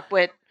world. it up,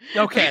 fuckwit.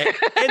 Okay,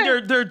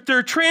 and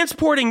they're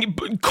transporting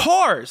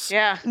cars,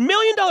 $1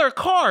 million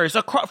cars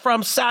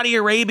from Saudi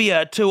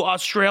Arabia to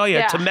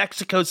Australia to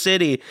Mexico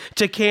City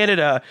to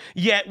Canada.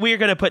 Yet we're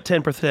going to put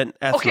 10%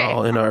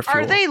 ethanol in our fuel.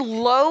 Are they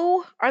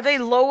low? Are they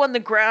low on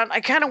the ground?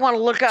 I kind of want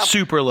to look up.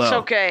 Super low. It's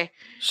okay.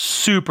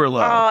 Super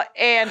low.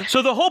 And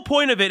so the whole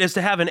point of it is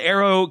to have an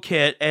aero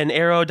kit, an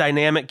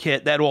aerodynamic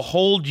kit that will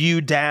hold you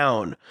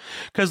down.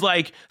 Because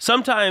like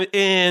sometime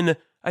in,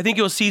 I think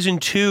it was season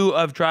 2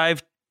 of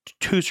Drive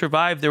to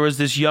Survive, there was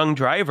this young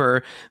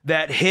driver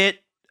that hit,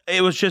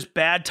 it was just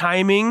bad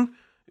timing.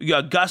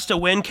 A gust of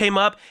wind came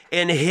up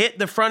and hit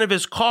the front of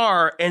his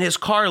car, and his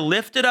car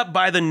lifted up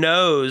by the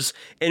nose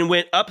and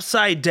went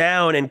upside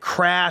down and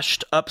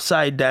crashed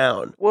upside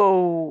down.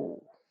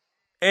 Whoa.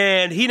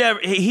 And he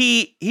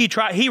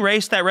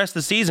raced that rest of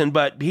the season,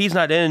 but he's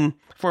not in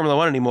Formula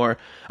One anymore.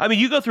 I mean,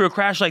 you go through a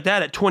crash like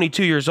that at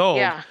 22 years old.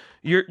 Yeah.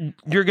 You're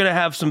going to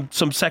have some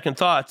second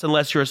thoughts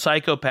unless you're a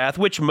psychopath,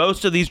 which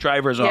most of these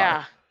drivers are.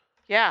 Yeah.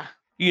 Yeah.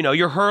 You know,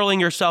 you're hurling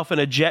yourself in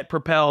a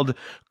jet-propelled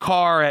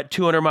car at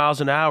 200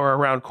 miles an hour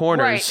around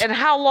corners. Right. And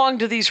how long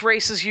do these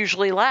races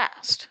usually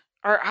last?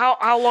 Or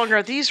how long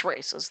are these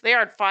races? They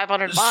aren't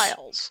 500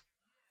 miles.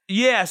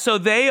 Yeah, so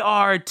they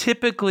are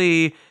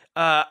typically,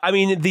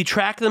 the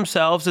track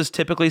themselves is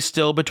typically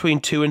still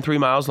between 2 and 3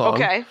 miles long.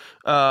 Okay.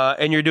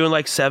 And you're doing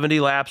like 70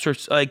 laps, or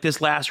like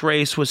this last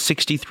race was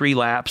 63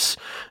 laps.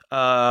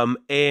 But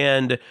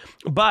in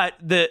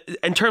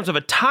terms of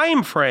a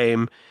time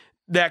frame,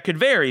 that could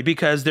vary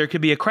because there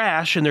could be a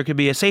crash and there could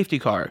be a safety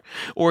car,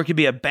 or it could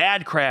be a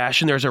bad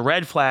crash and there's a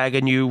red flag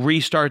and you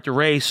restart the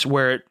race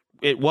where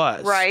it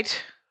was.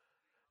 Right.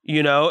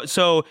 You know,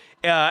 so,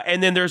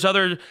 and then there's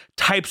other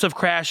types of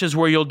crashes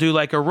where you'll do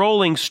like a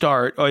rolling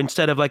start or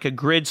instead of like a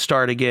grid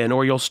start again,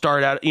 or you'll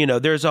start out,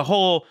 there's a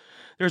whole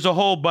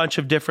bunch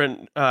of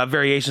different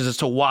variations as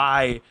to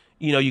why,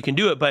 you can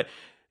do it. But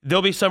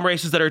there'll be some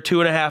races that are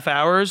 2.5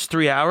 hours,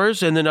 3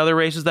 hours, and then other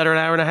races that are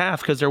 1.5 hours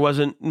because there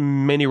wasn't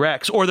many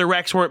wrecks, or the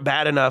wrecks weren't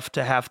bad enough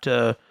to have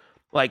to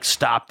like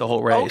stop the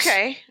whole race.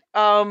 Okay.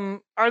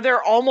 Are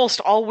there almost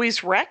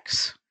always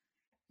wrecks?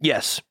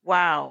 Yes.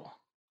 Wow.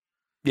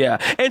 Yeah.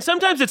 And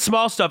sometimes it's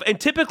small stuff. And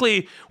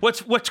typically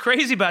what's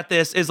crazy about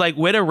this is like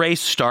when a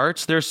race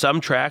starts, there's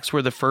some tracks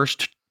where the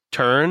first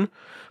and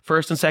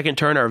second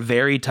turn are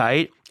very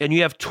tight, and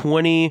you have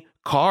 20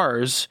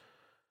 cars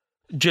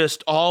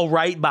just all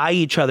right by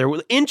each other,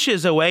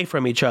 inches away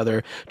from each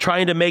other,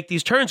 trying to make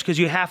these turns because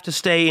you have to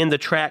stay in the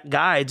track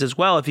guides as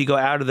well if you go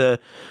out of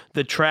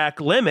the track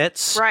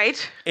limits.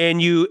 Right.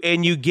 And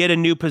you get a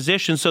new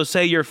position. So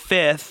say you're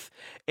 5th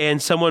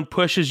and someone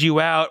pushes you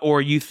out, or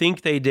you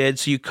think they did,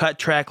 so you cut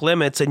track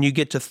limits and you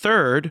get to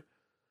 3rd.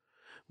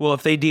 Well,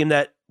 if they deem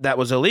that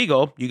was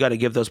illegal, you got to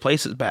give those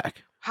places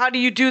back. How do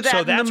you do that So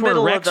in that's the where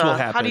middle wrecks of the? will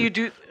happen. How do you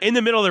do? In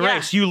the middle of the Yeah.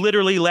 race, you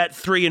literally let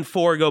 3 and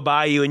 4 go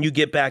by you, and you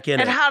get back in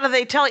And it. how do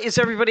they tell you? Is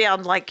everybody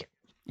on like?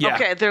 Yeah.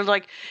 Okay, they're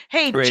like,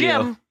 hey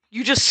Radio. Jim,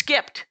 you just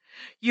skipped.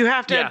 You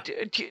have to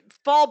Yeah.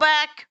 fall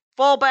back.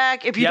 Fall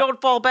back. If you Yep.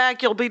 don't fall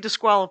back, you'll be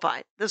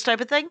disqualified. This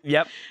type of thing.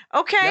 Yep.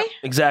 Okay. Yep.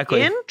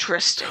 Exactly.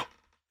 Interesting.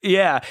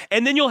 Yeah,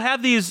 and then you'll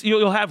have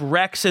you'll have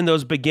wrecks in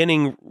those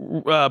beginning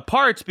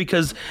parts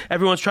because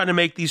everyone's trying to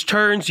make these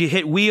turns. You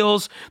hit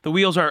wheels; the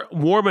wheels aren't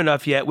warm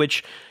enough yet,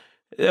 which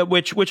I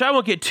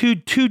won't get too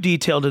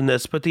detailed in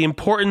this. But the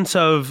importance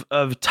of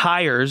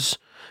tires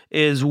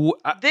is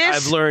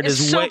I've learned is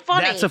is so way,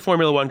 funny. that's a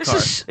Formula One car.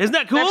 Isn't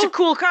that cool? That's a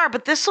cool car,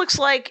 but this looks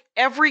like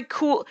every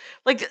cool.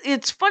 Like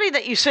it's funny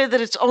that you say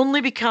that it's only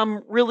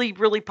become really,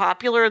 really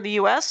popular in the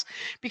U.S.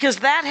 because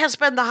that has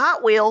been the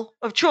Hot Wheel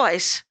of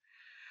choice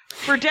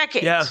for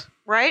decades. Yeah.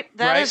 Right?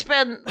 That Right. has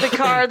been the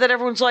car that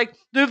everyone's like,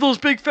 they have those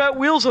big fat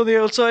wheels on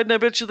the outside, and I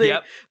bet you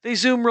they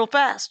zoom real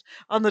fast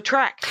on the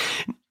track.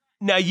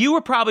 Now you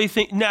were probably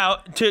now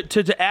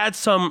to add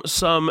some,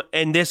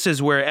 and this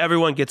is where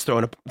everyone gets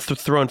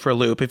thrown for a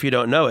loop if you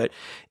don't know it.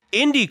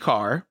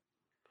 IndyCar,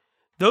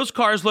 those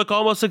cars look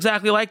almost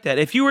exactly like that.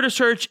 If you were to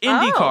search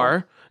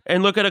IndyCar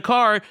and look at a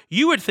car,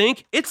 you would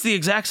think it's the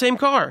exact same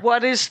car.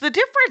 What is the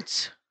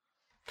difference?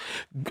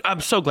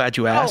 I'm so glad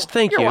you asked.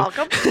 Thank you're you.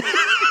 welcome.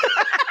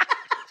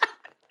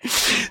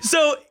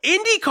 So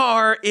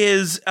IndyCar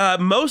is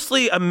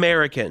mostly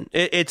American.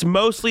 It's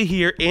mostly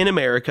here in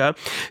America.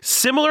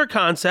 Similar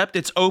concept.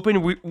 It's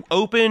open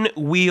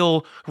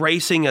wheel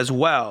racing as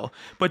well.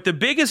 But the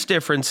biggest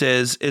difference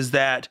is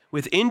that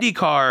with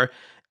IndyCar,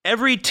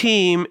 every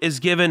team is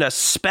given a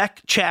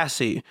spec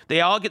chassis.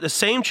 They all get the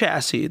same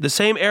chassis, the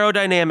same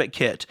aerodynamic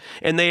kit,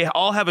 and they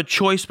all have a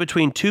choice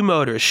between two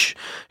motors,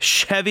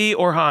 Chevy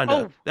or Honda.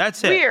 Oh,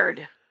 that's it.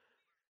 Weird.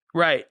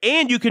 Right.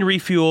 And you can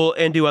refuel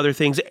and do other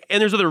things. And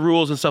there's other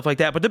rules and stuff like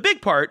that. But the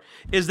big part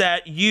is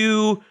that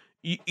you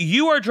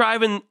are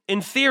driving,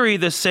 in theory,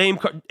 the same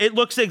car. It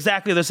looks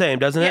exactly the same,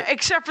 doesn't it? Yeah,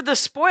 except for the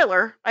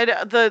spoiler.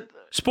 The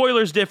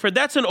Spoiler's different.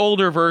 That's an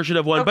older version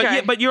of one.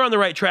 Okay. But you're on the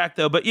right track,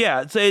 though. But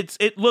yeah,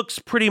 it looks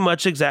pretty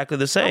much exactly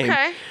the same.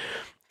 Okay.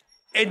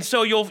 And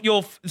so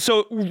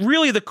so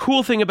really the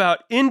cool thing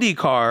about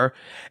IndyCar,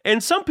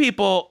 and some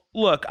people,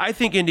 look, I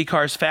think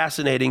IndyCar is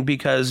fascinating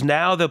because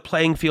now the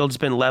playing field's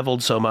been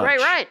leveled so much.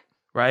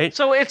 Right?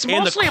 So it's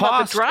And mostly the about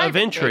cost the driving. of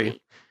entry.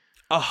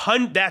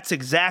 Maybe. That's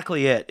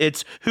exactly it.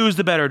 It's who's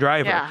the better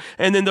driver. Yeah.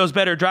 And then those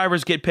better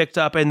drivers get picked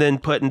up and then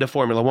put into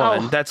Formula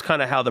One. Oh. That's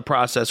kind of how the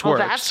process Oh,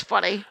 works. that's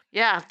funny.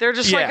 Yeah, they're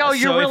just like, Yeah, oh,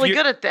 you're so if really you-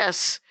 good at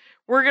this.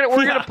 We're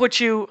gonna put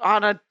you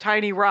on a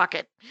tiny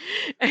rocket.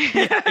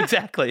 Yeah,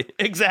 exactly.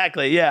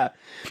 Yeah.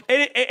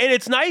 And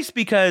it's nice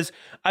because,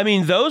 I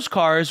mean, those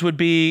cars would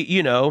be,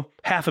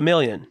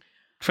 $500,000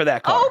 for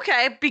that car. Oh,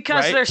 okay,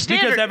 because right? they're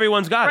standard. Because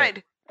everyone's got right.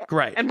 it.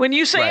 Right. And when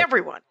you say Right.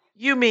 everyone,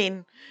 you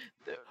mean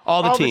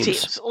all the all teams. the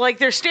teams. Like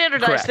they're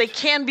standardized. Correct. They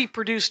can be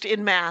produced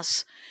in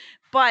mass.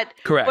 But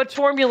Correct. But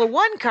Formula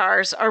One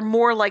cars are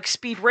more like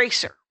Speed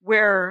Racer,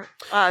 where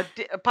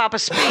Papa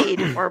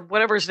Speed or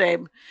whatever his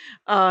name,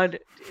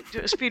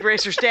 Speed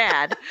Racer's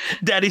dad,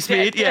 Daddy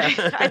Speed,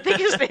 yeah. I think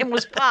his name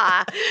was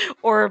Pa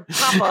or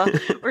Papa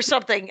or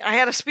something. I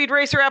had a Speed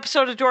Racer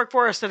episode of Dork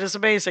Forest that is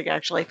amazing,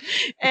 actually.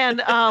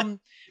 And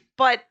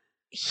but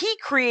he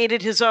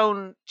created his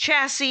own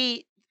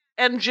chassis,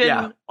 engine,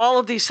 Yeah. all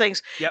of these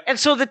things. Yep. And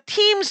so the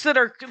teams that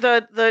are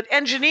the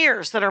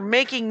engineers that are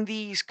making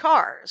these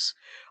cars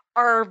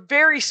are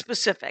very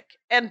specific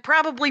and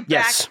probably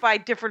Yes. backed by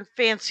different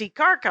fancy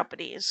car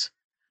companies.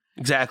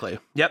 Exactly.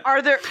 Yep.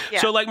 Are there?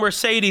 Yeah. So like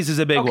Mercedes is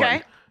a big Okay.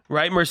 one.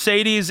 Right?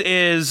 Mercedes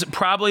is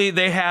probably,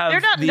 they have They're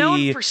not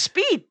known for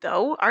speed,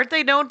 though. Aren't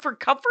they known for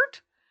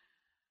comfort?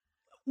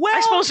 well,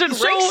 I suppose in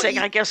so- racing,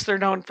 I guess they're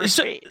known for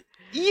so- speed.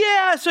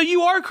 Yeah, so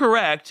you are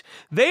correct.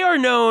 They are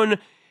known.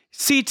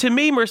 See, to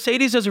me,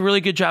 Mercedes does a really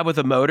good job with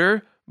a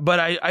motor, but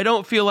I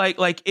don't feel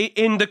like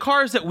in the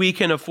cars that we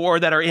can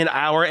afford that are in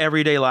our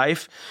everyday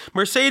life,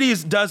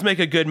 Mercedes does make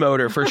a good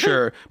motor for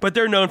sure, but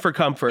they're known for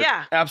comfort.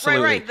 Yeah,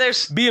 absolutely. right.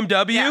 There's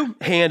BMW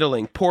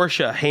handling,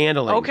 Porsche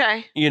handling.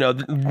 Okay.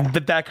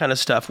 That kind of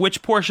stuff.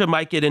 Which Porsche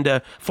might get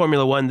into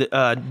Formula One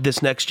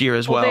this next year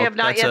as well. they have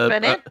not That's yet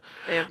been in.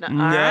 They have not. All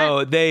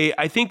right. No,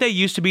 I think they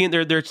used to be in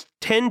there. There's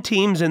 10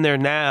 teams in there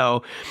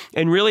now,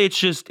 and really, it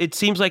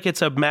seems like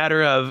it's a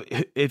matter of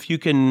if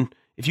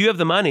you have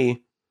the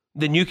money,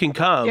 then you can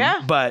come.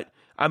 Yeah. But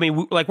I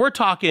mean, we're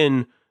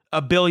talking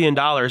 $1 billion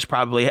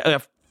probably,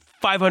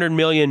 500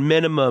 million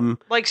minimum.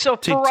 Like so,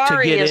 to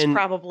Ferrari get is in.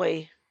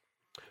 probably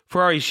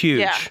Ferrari's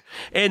huge. Yeah.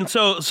 And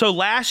so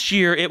last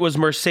year it was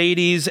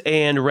Mercedes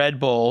and Red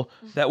Bull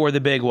that were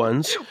the big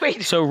ones.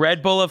 Wait. So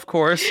Red Bull, of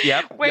course.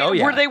 Yep. Wait, oh,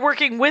 yeah. were they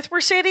working with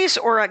Mercedes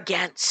or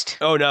against?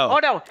 Oh no. Oh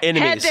no,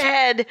 Enemies. head to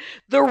head,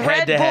 the Red Bull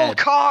Head-to-head.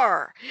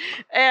 car.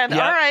 And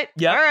Yep. all right,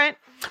 Yep. all right.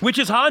 Which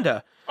is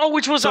Honda. Oh,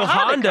 which was So a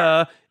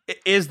Honda. car.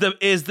 is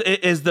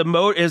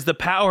the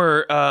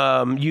power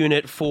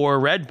unit for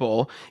Red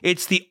Bull.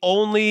 It's the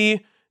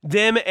only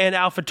them and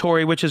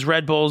AlphaTauri, which is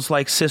Red Bull's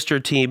like sister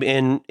team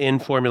in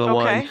Formula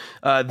Okay.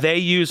 One. They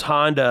use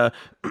Honda.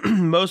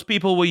 Most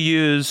people will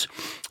use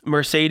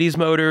Mercedes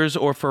motors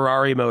or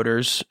Ferrari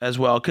motors as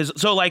well.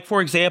 So like,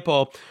 for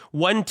example,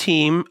 one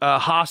team,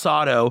 Haas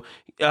Auto,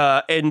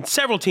 and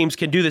several teams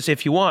can do this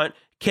if you want,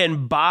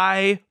 can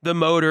buy the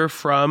motor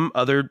from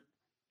other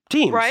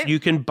teams. Right. You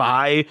can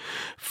buy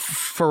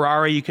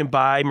Ferrari, you can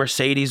buy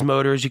Mercedes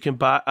motors, you can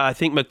buy, I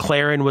think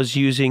McLaren was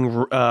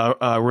using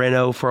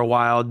Renault for a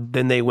while,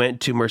 then they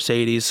went to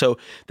Mercedes. So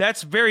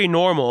that's very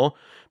normal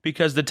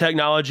because the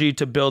technology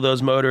to build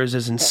those motors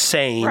is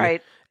insane.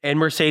 Right. And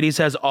Mercedes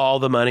has all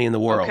the money in the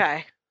world.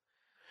 Okay.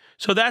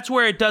 So that's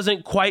where it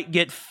doesn't quite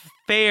get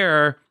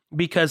fair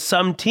because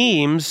some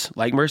teams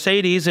like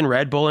Mercedes and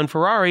Red Bull and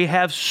Ferrari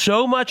have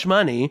so much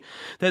money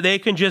that they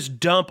can just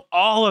dump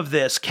all of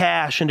this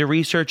cash into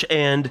research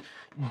and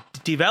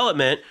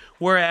development,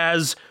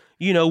 whereas,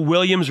 you know,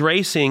 Williams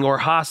Racing or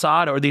Haas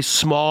Auto or these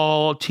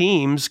small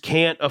teams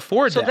can't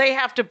afford that. So they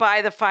have to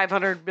buy the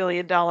 $500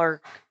 million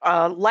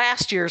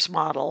last year's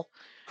model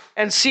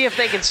and see if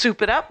they can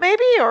soup it up,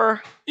 maybe,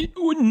 or...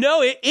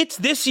 No, it's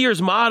this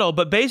year's model,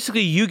 but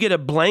basically you get a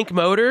blank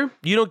motor.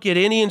 You don't get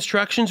any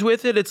instructions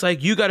with it. It's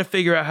like you got to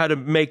figure out how to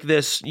make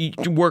this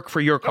work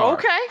for your car.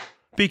 Okay.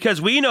 Because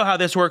we know how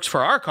this works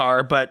for our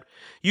car, but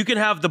you can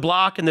have the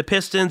block and the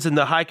pistons and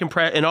the high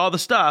compress and all the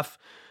stuff,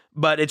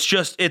 but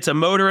it's a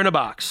motor in a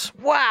box.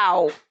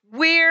 Wow.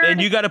 Weird.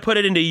 And you got to put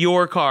it into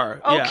your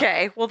car.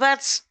 Okay. Well,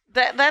 that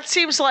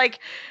seems like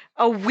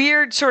a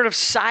weird sort of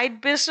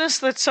side business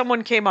that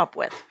someone came up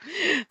with.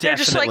 They're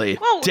just Definitely.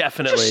 like, well,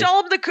 Definitely. just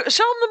sell them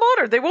the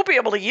motor. They won't be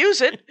able to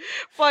use it.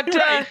 But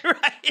Right.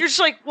 you're just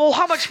like, well,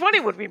 how much money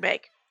would we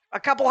make?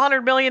 A couple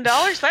 $100 million?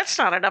 That's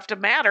not enough to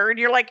matter. And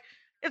you're like,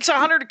 it's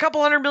a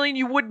couple $100 million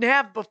you wouldn't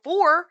have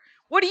before.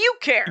 What do you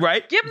care?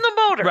 Right. Give them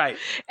the motor. Right.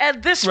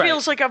 And this Right.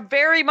 feels like a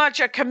very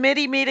much a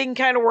committee meeting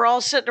kind of, we're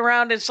all sitting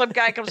around and some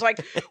guy comes like,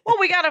 well,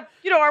 we got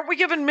to, aren't we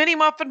giving Mini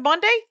Muffin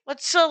Monday?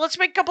 Let's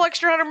make a couple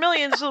extra $100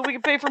 million so that we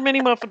can pay for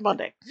Mini Muffin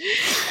Monday.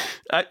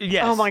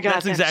 Yes. Oh my God.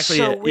 That's exactly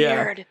so it.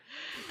 weird.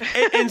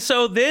 Yeah. and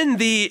so then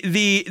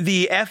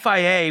the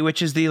FIA,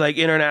 which is the like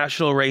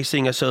International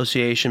Racing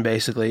Association,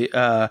 basically,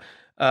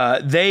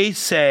 they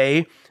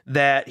say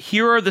that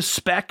here are the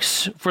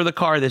specs for the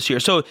car this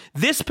year. So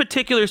this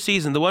particular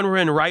season, the one we're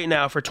in right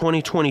now for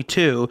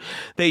 2022,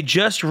 they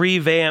just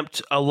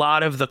revamped a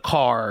lot of the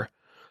car.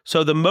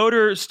 So the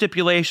motor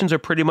stipulations are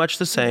pretty much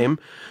the same,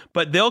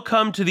 but they'll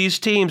come to these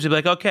teams and be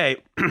like, okay,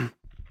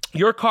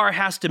 your car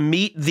has to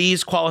meet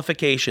these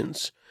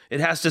qualifications. It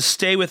has to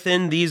stay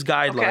within these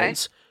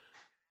guidelines. Okay.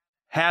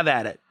 Have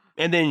at it.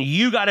 And then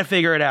you got to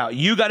figure it out.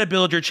 You got to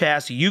build your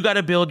chassis. You got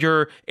to build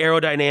your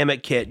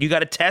aerodynamic kit. You got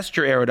to test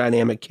your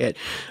aerodynamic kit.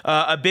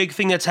 A big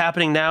thing that's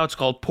happening now, it's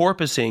called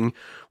porpoising,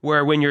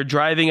 where when you're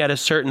driving at a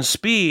certain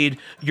speed,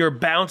 you're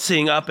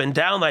bouncing up and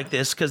down like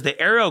this because the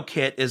aero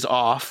kit is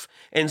off.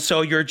 And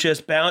so you're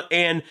just bound.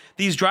 And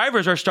these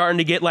drivers are starting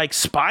to get like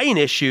spine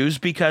issues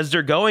because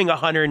they're going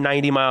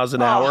 190 miles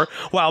an hour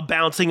while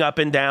bouncing up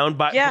and down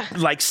by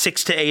like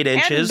 6 to 8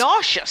 inches. And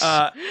nauseous.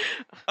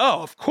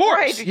 Of course.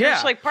 Right. Yeah.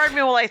 Just like, pardon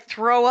me while I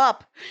throw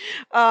up.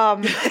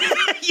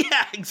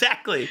 Yeah,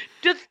 exactly.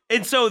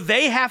 And so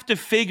they have to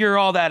figure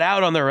all that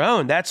out on their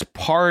own. That's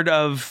part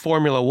of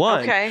Formula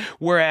One. Okay.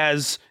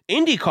 Whereas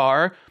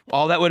IndyCar,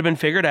 all that would have been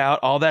figured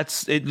out.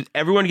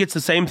 Everyone gets the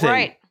same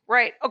thing.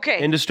 Right. Okay.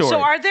 End of story.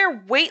 So are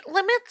there weight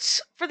limits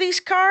for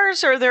these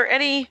cars? Are there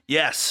any?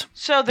 Yes.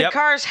 So the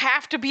cars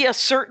have to be a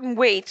certain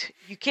weight.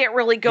 You can't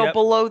really go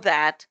below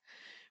that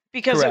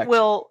because Correct. it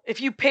will,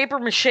 if you paper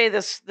mache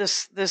this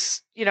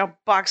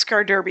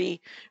boxcar derby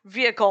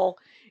vehicle,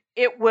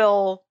 it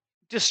will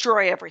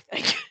destroy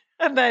everything.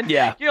 And then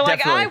you're like,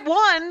 definitely. I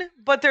won,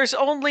 but there's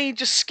only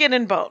just skin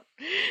and bone.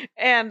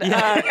 And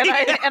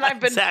I've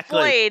been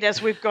flayed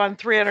as we've gone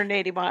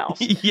 380 miles.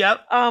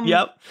 Yep.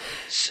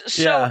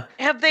 So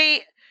have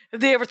they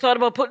ever thought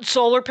about putting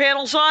solar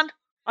panels on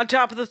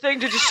top of the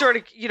thing to just sort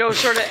of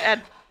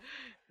add,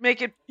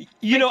 make it? I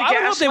would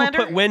hope they would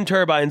put wind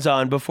turbines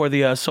on before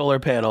the solar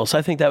panels.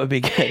 I think that would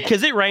be good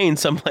because it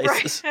rains some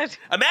places. Right.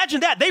 Imagine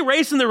that. They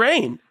race in the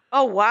rain.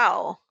 Oh,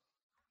 wow.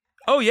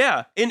 Oh,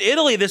 yeah. In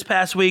Italy this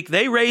past week,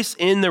 they race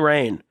in the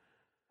rain.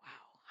 Wow.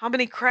 How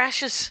many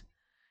crashes?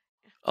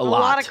 A lot.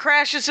 A lot of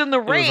crashes in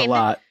the rain. It was a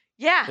lot.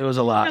 Yeah. It was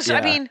a lot. Yeah.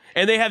 I mean,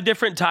 and they have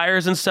different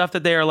tires and stuff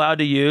that they are allowed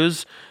to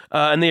use.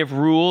 And they have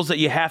rules that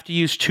you have to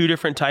use 2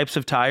 different types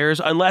of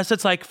tires, unless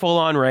it's like full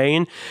on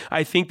rain.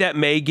 I think that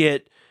may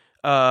get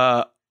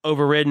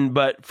overridden,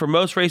 but for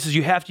most races,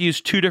 you have to use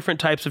 2 different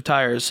types of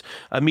tires,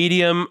 a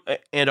medium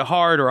and a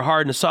hard, or a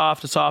hard and a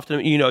soft,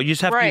 and you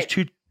just have to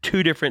use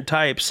two different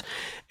types.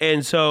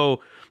 And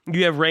so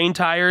you have rain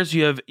tires,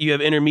 you have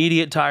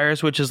intermediate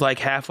tires, which is like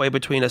halfway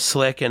between a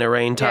slick and a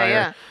rain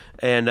tire.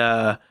 And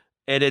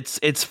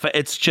it's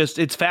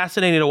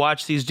fascinating to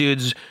watch these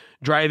dudes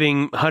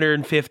driving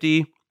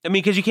 150. I mean,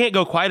 because you can't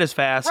go quite as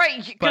fast,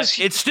 right? But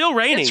it's still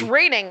raining. It's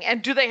raining,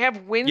 and do they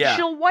have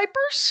windshield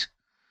wipers?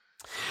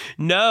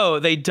 No,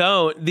 they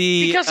don't.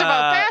 Because of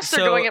how fast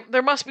they're going,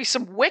 there must be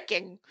some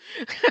wicking.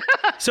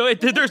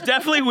 There's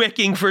definitely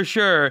wicking for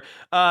sure.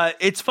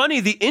 It's funny,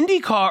 the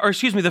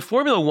the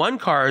Formula One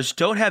cars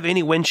don't have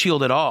any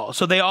windshield at all.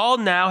 So they all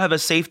now have a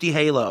safety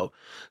halo.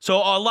 So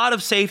a lot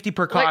of safety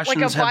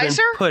precautions have been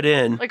put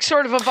in. Like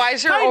sort of a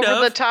visor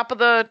over the top of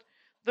the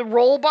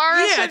roll bar,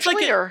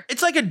 essentially?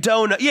 It's like a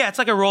donut. Yeah, it's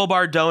like a roll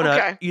bar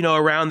donut,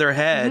 around their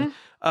head.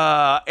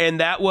 And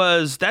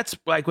that's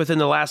like within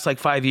the last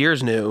 5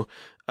 years new.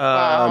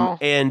 Wow.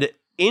 And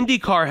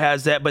IndyCar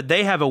has that, but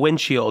they have a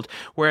windshield,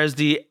 whereas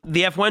the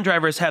F1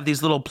 drivers have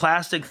these little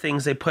plastic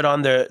things they put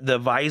on the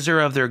visor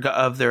of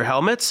their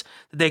helmets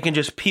that they can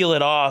just peel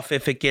it off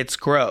if it gets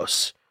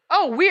gross.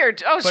 Oh,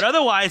 weird. Oh, but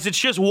otherwise, it's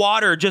just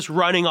water just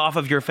running off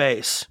of your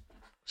face.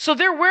 So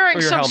they're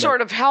wearing some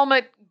sort of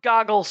helmet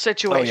goggle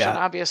situation,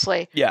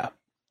 obviously. Yeah.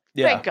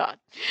 Thank God.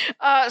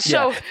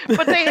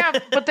 But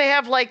they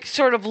have like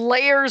sort of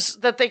layers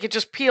that they could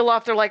just peel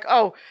off. They're like,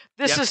 oh,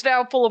 this is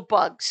now full of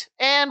bugs,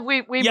 and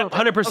we move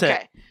 100%.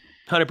 Okay.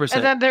 100%.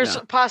 And then there's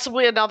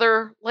possibly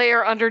another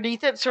layer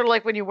underneath it, sort of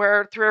like when you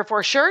wear 3 or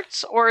 4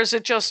 shirts, or is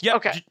it just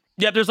okay?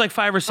 Yep. There's like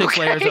 5 or 6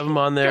 layers of them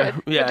on there.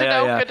 Good.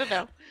 Yeah. Good to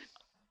know.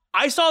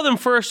 I saw them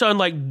first on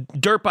like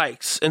dirt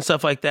bikes and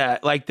stuff like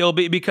that. Like they'll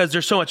be, because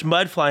there's so much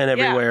mud flying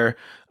everywhere.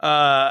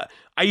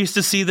 I used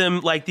to see them,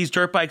 like, these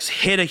dirt bikes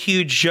hit a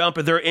huge jump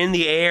and they're in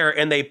the air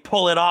and they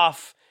pull it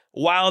off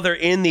while they're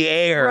in the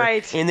air.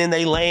 Right. And then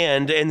they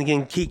land and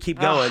can keep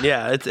going.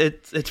 Yeah,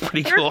 it's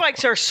pretty cool. Dirt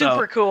bikes are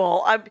super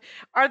cool.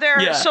 Are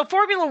there, so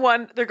Formula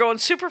One, they're going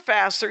super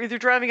fast. They're either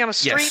driving on a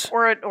street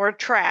or a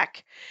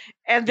track.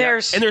 And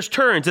there's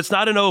turns. It's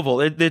not an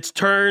oval. It's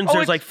turns.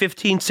 There's like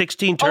 15,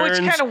 16 turns. Oh, it's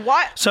kind of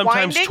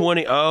sometimes winding?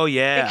 20. Oh,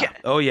 yeah.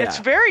 It's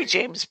very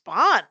James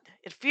Bond.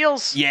 It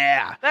feels...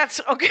 Yeah.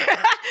 That's... Okay.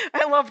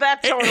 I love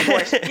that tone of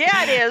voice.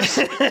 Yeah, it is.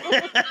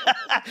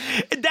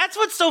 That's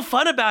what's so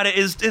fun about it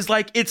is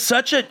like, it's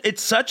such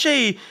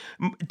a,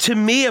 to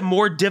me, a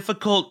more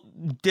difficult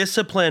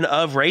discipline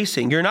of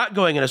racing. You're not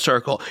going in a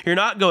circle. You're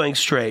not going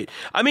straight.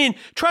 I mean,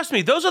 trust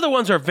me, those other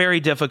ones are very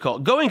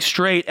difficult. Going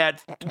straight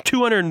at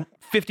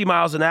 250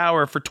 miles an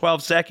hour for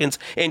 12 seconds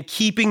and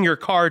keeping your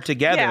car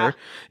together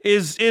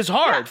is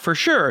hard for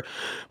sure.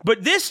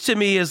 But this to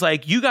me is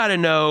like, you have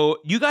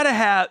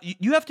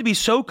to be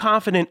so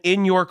confident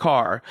in your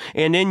car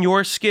and in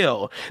your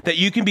skill that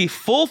you can be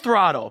full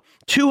throttle,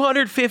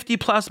 250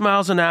 plus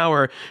miles an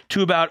hour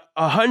to about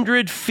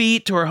 100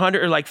 feet or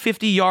 100 or like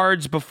 50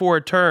 yards before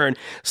a turn,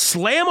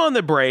 slam on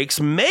the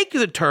brakes, make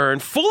the turn,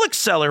 full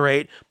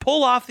accelerate,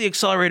 pull off the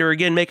accelerator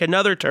again, make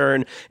another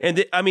turn.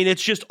 And I mean,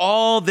 it's just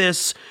all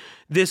this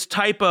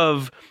type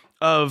of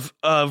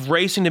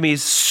racing to me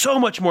is so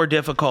much more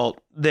difficult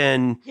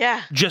than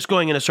just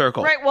going in a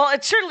circle. Right. Well,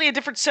 it's certainly a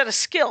different set of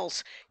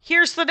skills.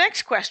 Here's the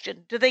next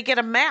question. Do they get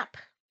a map?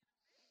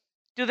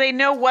 Do they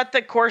know what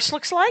the course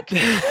looks like?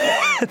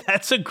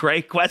 That's a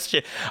great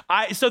question.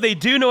 So they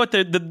do know what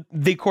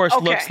the course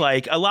looks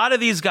like. A lot of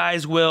these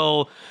guys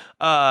will,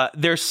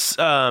 there's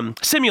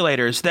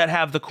simulators that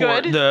have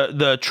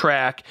the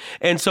track.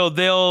 And so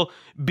they'll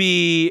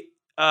be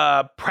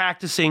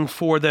practicing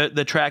for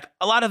the track.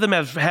 A lot of them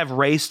have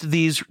raced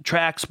these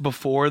tracks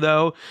before,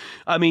 though.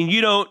 I mean,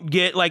 you don't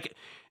get like,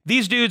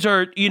 these dudes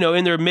are,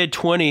 in their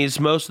mid-20s,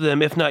 most of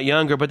them, if not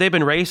younger, but they've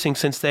been racing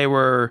since they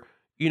were,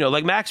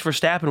 like Max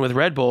Verstappen with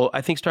Red Bull,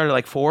 I think started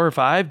like 4 or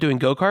 5 doing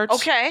go-karts.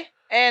 Okay.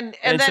 And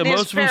then so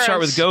most of them start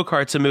with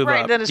go-karts and move up.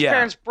 Right, then his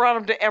parents brought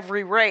him to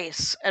every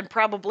race and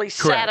probably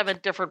sat him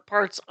at different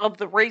parts of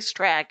the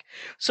racetrack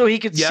so he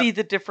could see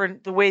the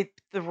way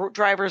the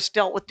drivers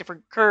dealt with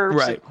different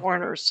curves and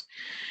corners.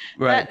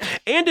 Right.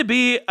 And to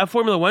be a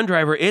Formula One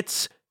driver, you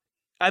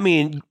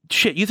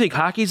think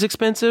hockey's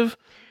expensive?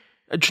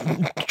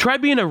 Try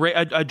being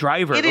a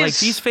driver. Like,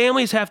 these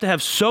families have to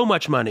have so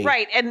much money.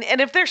 Right. And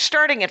if they're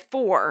starting at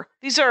 4,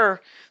 this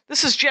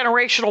is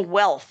generational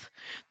wealth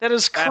that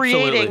is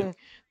creating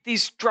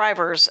these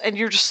drivers. And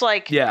you're just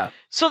like,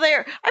 so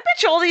I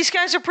bet you all these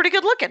guys are pretty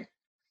good looking.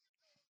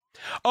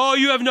 Oh,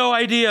 you have no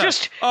idea.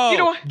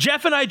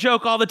 Jeff and I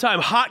joke all the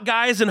time. Hot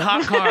guys and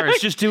hot cars,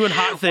 just doing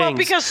hot things. Well,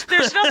 because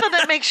there's nothing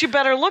that makes you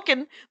better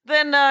looking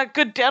than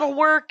good dental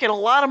work and a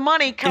lot of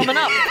money coming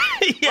up,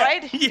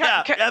 right?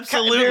 Yeah,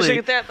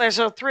 absolutely. There's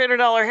a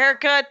 $300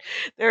 haircut.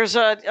 There's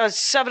a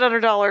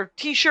 $700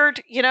 T-shirt,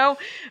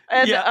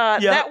 and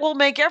that will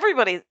make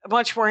everybody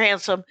much more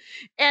handsome.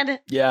 And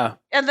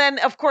then,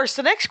 of course,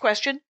 the next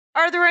question: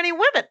 are there any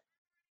women?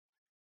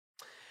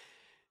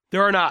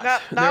 There are not.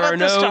 There are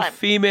no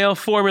female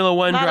Formula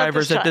One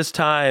drivers at this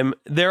time.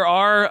 There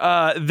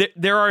are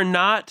there are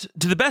not,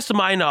 to the best of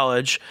my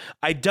knowledge.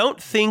 I don't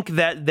think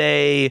that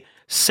they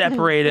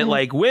separate it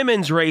like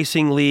women's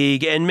racing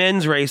league and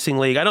men's racing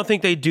league. I don't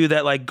think they do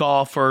that like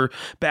golf or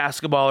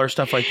basketball or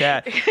stuff like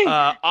that.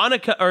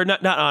 Annika, or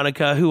not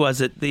Annika. Who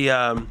was it?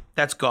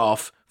 That's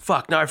golf.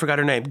 Fuck. Now I forgot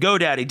her name.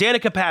 GoDaddy.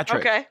 Danica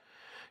Patrick. Okay.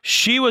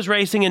 She was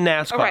racing in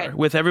NASCAR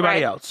with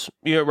everybody else.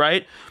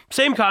 Right?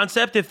 Same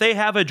concept. If they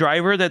have a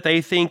driver that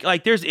they think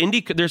like there's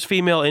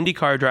female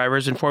IndyCar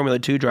drivers and Formula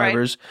 2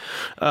 drivers,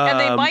 and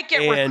they might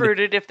get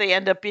recruited if they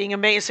end up being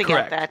amazing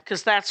at that,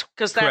 because that's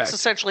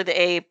essentially the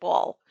A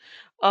ball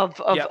of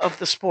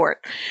the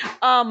sport.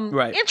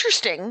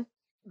 Interesting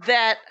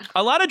that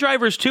a lot of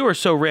drivers too are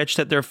so rich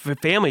that their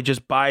family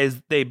just buy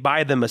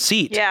them a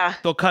seat. Yeah,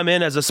 they'll come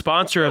in as a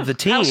sponsor of the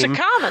team. House of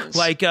Commons,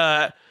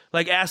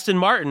 like Aston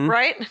Martin,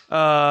 right?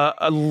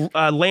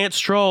 Lance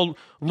Stroll.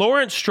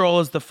 Lawrence Stroll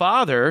is the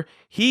father.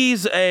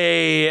 He's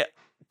a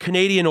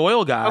Canadian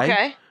oil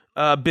guy,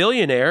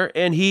 billionaire,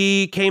 and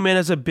he came in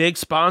as a big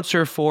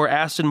sponsor for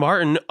Aston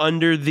Martin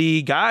under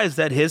the guise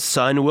that his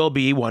son will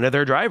be one of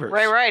their drivers.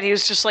 Right. He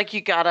was just like,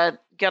 you gotta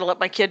let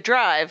my kid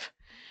drive.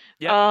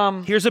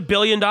 Yeah. Here's $1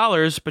 billion,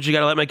 but you got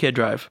to let my kid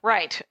drive.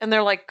 Right. And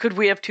they're like, could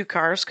we have 2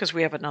 cars? Because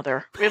we have a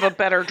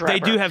better driver. They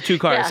do have 2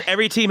 cars. Yeah.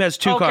 Every team has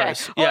 2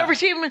 cars. Oh, every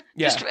team?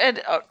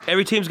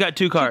 Every team's got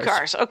 2 cars. 2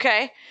 cars.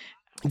 Okay.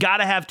 Got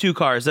to have 2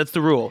 cars. That's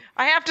the rule.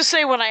 I have to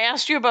say, when I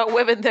asked you about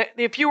women, that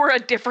if you were a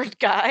different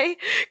guy,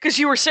 because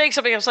you were saying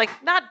something, I was like,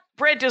 not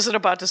Brent isn't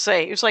about to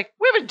say. He was like,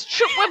 women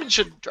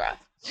shouldn't drive.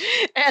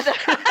 And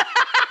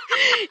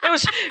it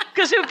was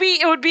because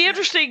it would be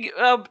interesting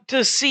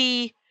to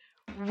see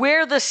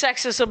where the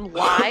sexism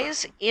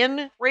lies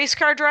in race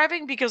car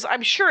driving, because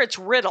I'm sure it's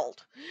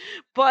riddled,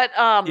 but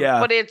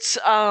it's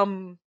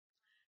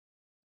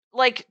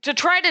like to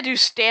try to do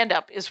stand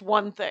up is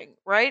one thing,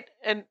 right?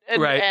 And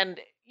in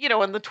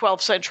the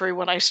 12th century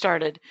when I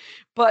started,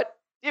 but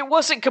it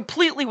wasn't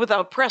completely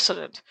without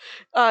precedent.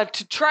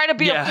 To try to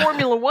be a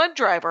Formula One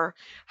driver,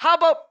 how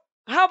about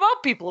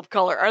people of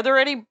color? Are there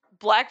any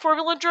Black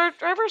Formula One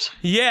drivers?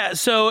 Yeah,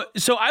 so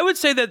I would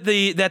say that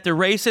the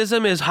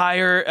racism is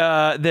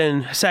higher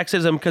than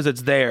sexism because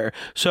it's there.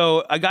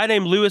 So a guy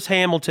named Lewis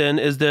Hamilton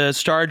is the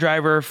star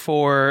driver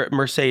for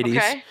Mercedes.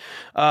 Okay.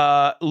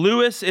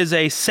 Lewis is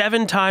a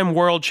 7-time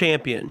world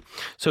champion.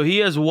 So he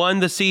has won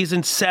the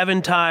season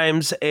 7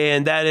 times,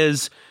 and that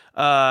is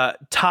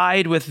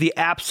tied with the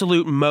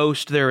absolute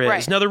most there is.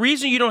 Right. Now, the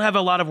reason you don't have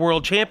a lot of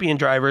world champion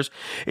drivers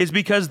is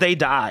because they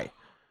die.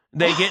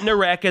 They get in a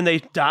wreck and they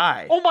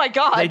die. Oh my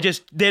God.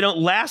 They don't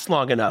last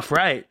long enough,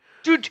 right?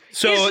 Dude,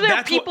 isn't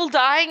there people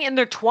dying in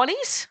their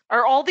 20s?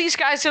 Are all these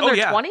guys in their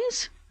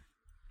 20s?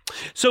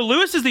 So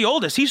Lewis is the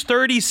oldest. He's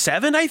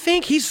 37, I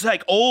think. He's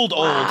like old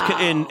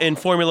in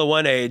Formula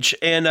One age.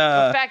 And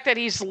the fact that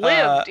he's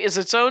lived is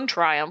its own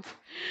triumph.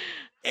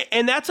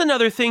 And that's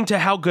another thing to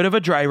how good of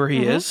a driver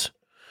he is.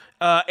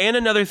 And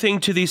another thing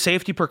to the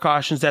safety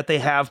precautions that they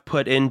have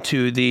put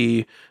into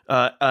the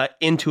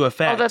into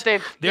effect. Oh,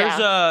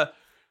 that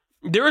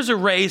There was a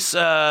race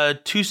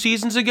 2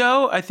 seasons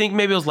ago, I think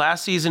maybe it was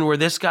last season, where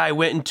this guy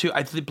went into,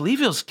 I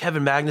believe it was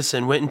Kevin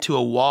Magnussen, went into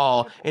a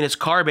wall and his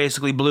car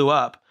basically blew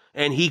up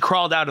and he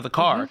crawled out of the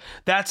car.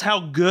 That's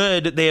how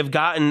good they have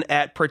gotten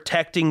at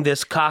protecting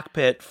this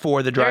cockpit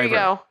for the driver. There you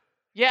go.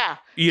 Yeah.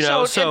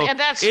 And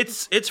that's,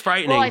 it's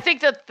frightening. Well, I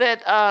think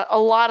that a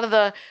lot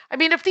of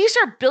if these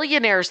are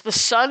billionaires, the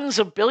sons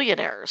of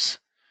billionaires,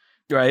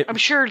 right? I'm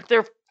sure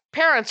their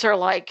parents are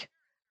like,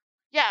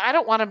 yeah, I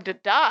don't want him to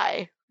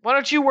die. Why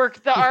don't you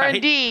work? The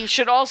R&D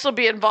should also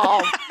be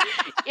involved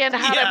in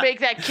how to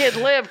make that kid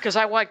live, because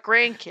I want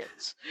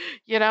grandkids.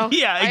 Yeah,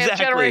 exactly. I have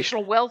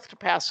generational wealth to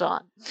pass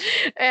on,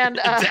 and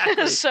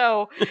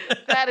so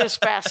that is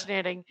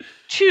fascinating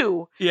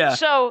too. Yeah.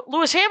 So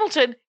Lewis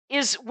Hamilton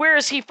where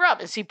is he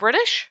from? Is he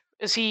British?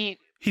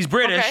 He's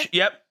British.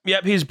 Okay.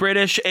 Yep. He's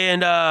British,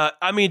 and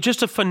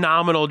just a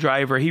phenomenal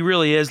driver. He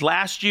really is.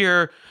 Last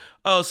year,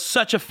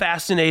 such a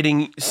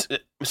fascinating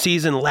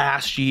season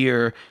last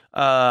year.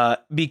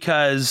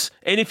 Because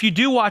if you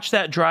do watch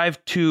that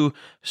Drive to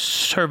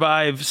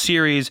Survive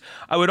series,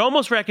 I would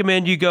almost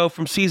recommend you go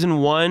from season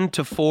 1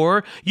 to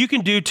 4. You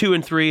can do 2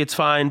 and 3, it's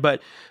fine,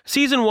 but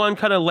season 1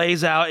 kind of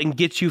lays out and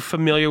gets you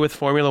familiar with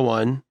Formula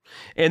One.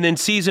 And then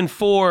season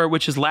 4,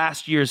 which is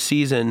last year's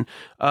season,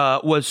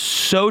 was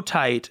so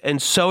tight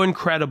and so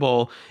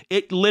incredible.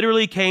 It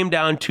literally came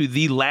down to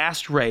the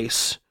last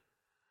race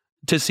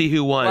to see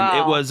who won.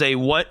 Wow. It was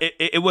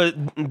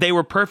they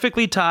were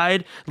perfectly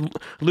tied.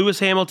 Lewis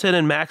Hamilton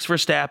and Max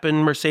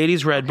Verstappen,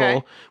 Mercedes Red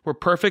Bull, were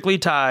perfectly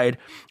tied.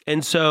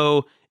 And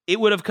so it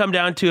would have come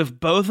down to, if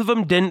both of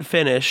them didn't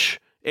finish,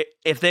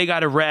 if they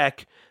got a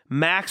wreck,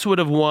 Max would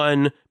have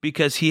won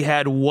because he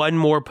had one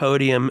more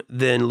podium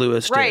than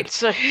Lewis did. Right.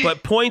 So,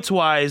 but points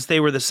wise, they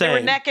were the same. They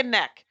were neck and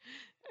neck.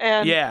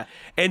 And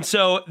And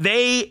so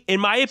in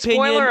my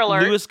opinion,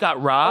 Lewis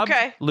got robbed.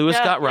 Okay. Lewis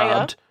got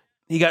robbed.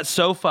 He got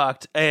so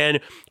fucked, and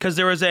because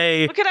there was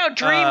look at how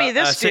dreamy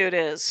this dude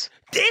is.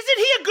 Isn't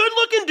he a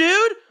good-looking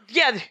dude?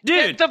 Yeah,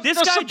 dude. This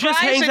guy just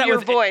hangs out with your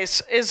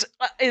voice is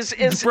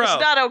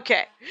not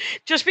okay.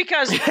 Just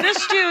because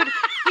this dude,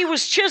 he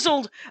was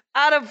chiseled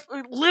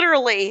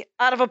literally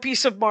out of a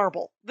piece of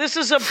marble. This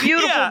is a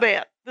beautiful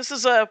man. This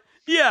is a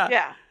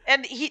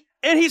And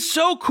he's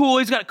so cool.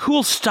 He's got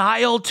cool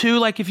style too.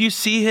 Like if you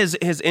see his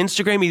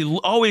Instagram, he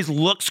always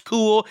looks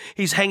cool.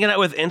 He's hanging out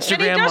with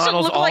Instagram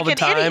models look all like the an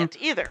time. Idiot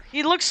either.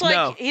 He looks like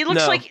No.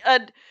 like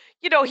a,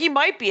 he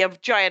might be a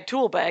giant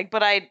tool bag,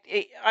 but I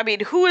mean,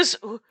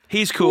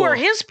 he's cool. Who are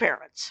his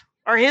parents?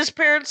 Are his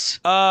parents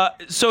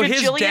so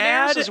his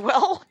dad as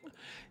well?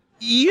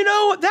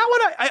 That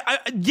one, I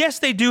yes,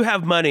 they do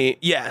have money.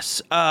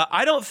 Yes.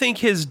 I don't think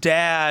his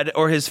dad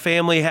or his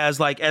family has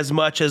like as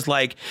much as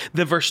like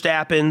the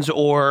Verstappens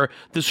or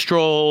the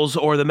Strolls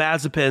or the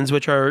Mazepins,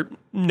 which are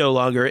no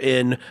longer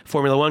in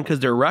Formula One because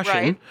they're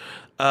Russian.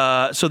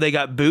 Right. So they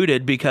got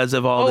booted because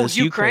of all this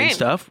Ukraine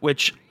stuff,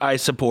 which I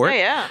support.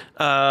 Yeah.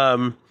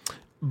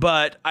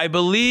 But I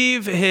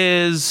believe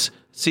his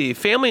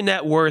family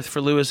net worth for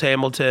Lewis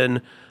Hamilton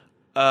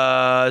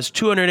is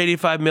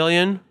 $285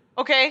 million.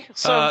 Okay,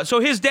 so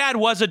his dad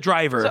was a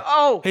driver.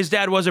 His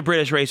dad was a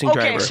British racing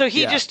driver. Okay, so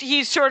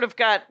he sort of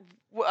got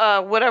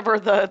whatever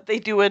they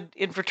do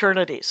in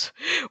fraternities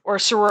or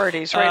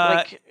sororities,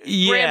 right?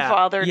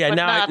 Grandfathered. Yeah, but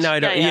now I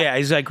don't. Yeah,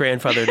 he's like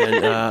grandfathered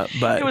in,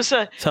 but it was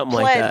a something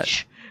pledge. like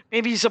that.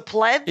 Maybe he's a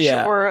pledge,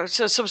 or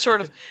some sort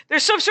of.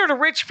 There's some sort of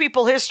rich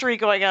people history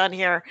going on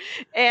here,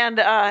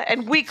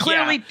 and we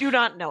clearly do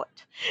not know it.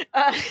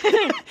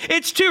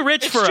 It's too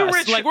rich for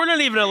us. Like we're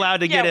not even allowed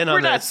to get in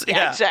on this.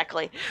 Yeah,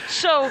 exactly.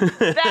 So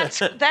that's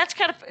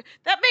kind of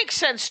that makes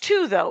sense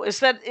too, though. Is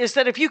that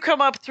if you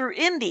come up through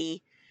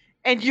Indy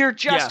and you're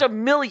just a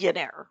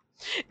millionaire,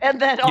 and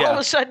then all of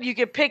a sudden you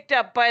get picked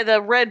up by the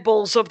Red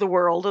Bulls of the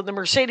world and the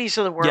Mercedes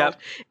of the world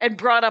and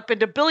brought up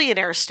into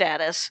billionaire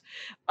status,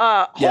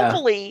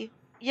 hopefully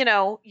you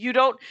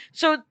don't.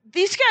 So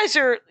these guys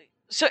are.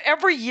 So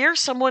every year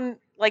someone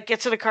like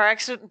gets in a car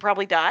accident and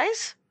probably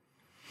dies.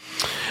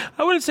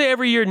 I wouldn't say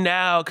every year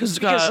now because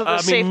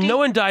no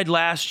one died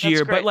last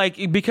year, but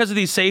like because of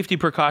these safety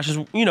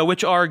precautions,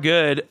 which are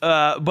good,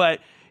 but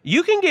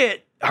you can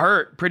get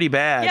hurt pretty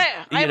bad.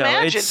 Yeah, I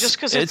imagine just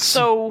because it's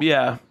so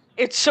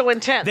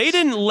intense. They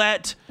didn't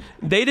let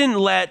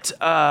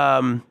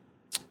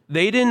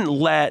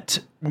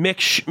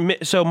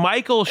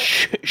Michael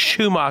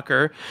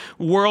Schumacher,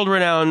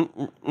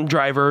 world-renowned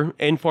driver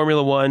in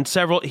Formula One,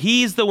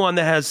 he's the one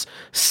that has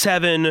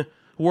 7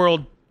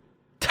 world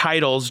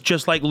titles,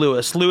 just like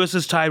Lewis. Lewis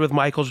is tied with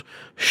Michael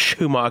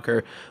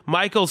Schumacher.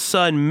 Michael's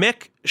son,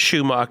 Mick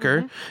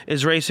Schumacher,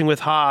 is racing with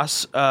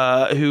Haas,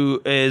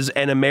 who is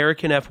an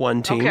American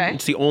F1 team. Okay.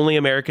 It's the only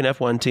American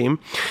F1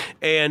 team.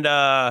 And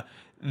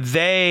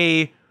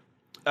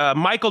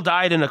Michael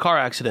died in a car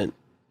accident.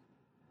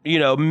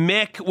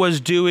 Mick was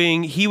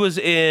doing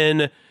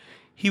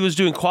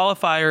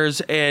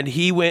qualifiers and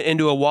he went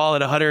into a wall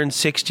at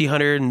 160,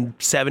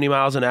 170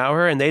 miles an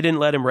hour and they didn't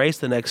let him race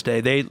the next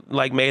day. They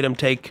made him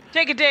take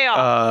a day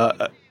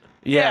off.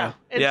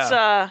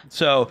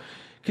 So,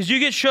 because you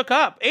get shook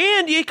up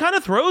and it kind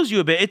of throws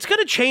you a bit. It's going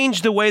to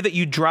change the way that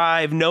you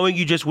drive knowing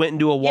you just went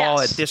into a wall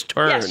at this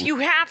turn. Yes, you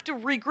have to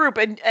regroup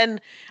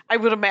and I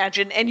would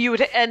imagine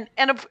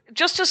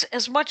just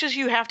as much as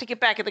you have to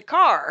get back in the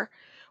car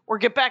or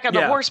get back on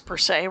the horse per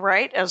se,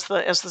 right? As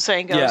the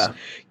saying goes,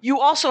 you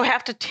also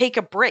have to take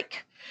a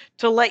break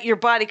to let your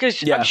body,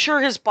 because I'm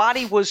sure his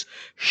body was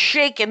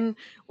shaken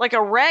like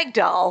a rag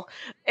doll,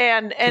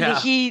 and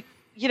he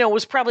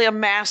was probably a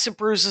mass of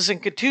bruises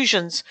and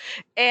contusions,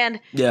 and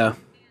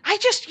I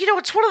just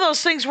it's one of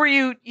those things where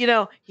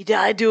he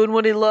died doing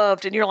what he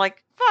loved, and you're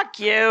like, fuck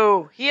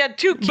you. He had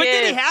 2 kids. But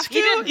did he have to?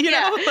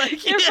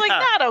 It's like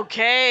not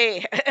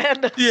okay.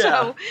 And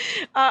so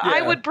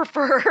I would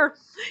prefer,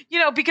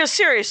 because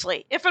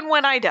seriously, if and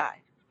when I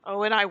die,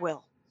 and I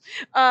will.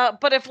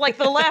 But if like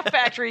the Laugh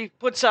Factory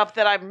puts up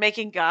that I'm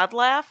making God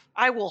laugh,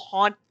 I will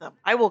haunt them.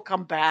 I will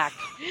come back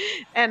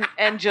and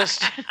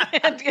just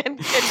and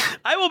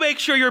I will make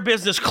sure your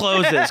business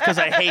closes because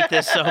I hate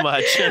this so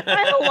much.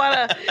 I don't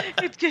want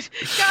to.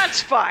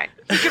 God's fine.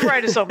 He can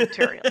write his own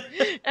material,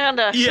 and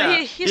so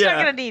he's not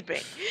going to need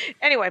me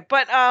anyway.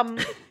 But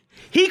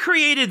he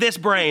created this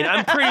brain.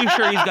 I'm pretty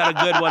sure he's got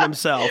a good one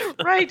himself.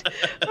 Right?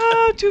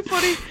 Oh, too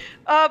funny.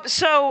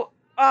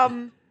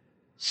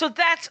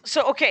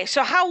 Okay.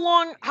 So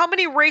how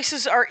many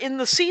races are in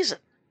the season?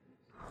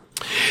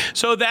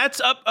 So that's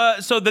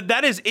up. So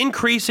that is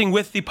increasing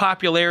with the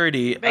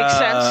popularity. Makes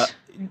sense.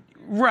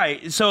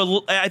 Right.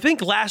 So I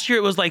think last year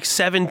it was like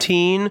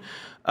 17.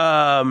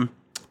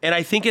 And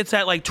I think it's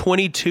at like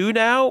 22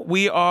 now.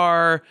 There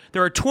are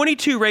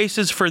 22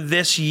 races for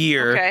this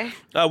year,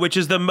 which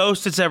is the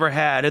most it's ever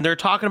had. And they're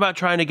talking about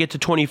trying to get to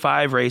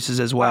 25 races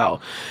as well.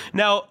 Wow.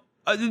 Now,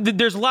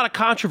 there's a lot of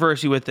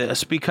controversy with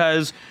this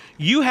because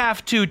you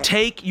have to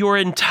take your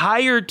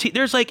entire team.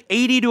 There's like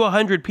 80 to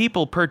 100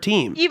 people per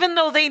team. Even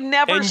though they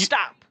never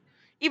stop.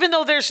 Even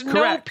though there's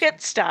no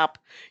pit stop.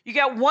 You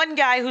got one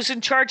guy who's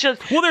in charge of...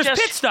 Well, there's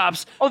pit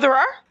stops. Oh, there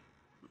are?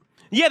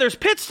 Yeah, there's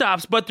pit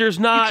stops, but there's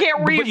not. You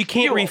can't but you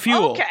can't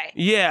refuel. Okay.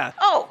 Yeah.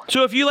 Oh.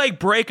 So if you like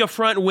break a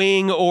front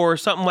wing or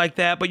something like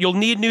that, but you'll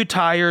need new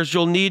tires,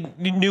 you'll need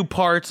new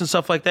parts and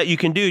stuff like that. You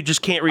can do,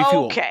 just can't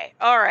refuel. Okay.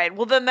 All right.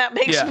 Well, then that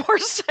makes more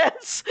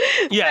sense.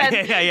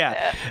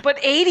 Yeah. But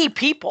 80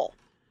 people.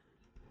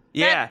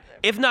 Yeah,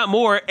 if not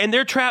more, and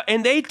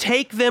and they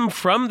take them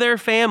from their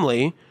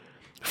family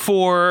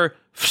for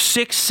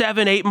 6,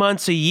 7, 8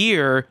 months a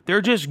year. They're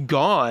just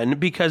gone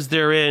because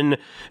they're in,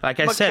 like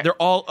I said,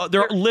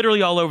 they're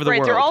literally all over the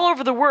world. They're all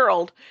over the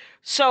world.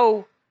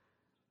 So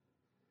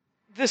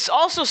this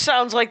also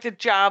sounds like the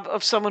job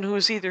of someone who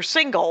is either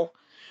single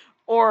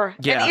or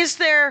and is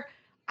there.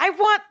 I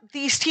want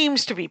these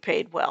teams to be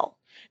paid well.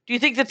 Do you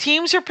think the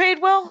teams are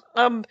paid well?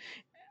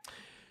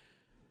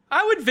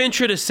 I would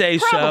venture to say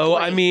Probably. so.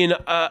 I mean,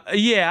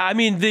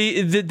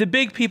 the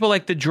big people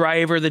like the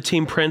driver, the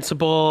team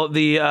principal,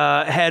 the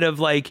head of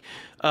like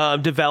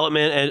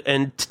development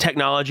and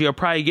technology are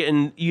probably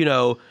getting,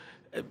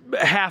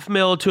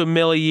 $500,000 to $1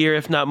 million a year,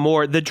 if not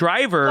more. The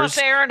drivers plus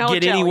air and hotel,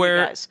 get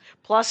anywhere. You guys.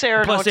 Plus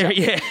air and hotel.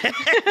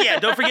 Yeah,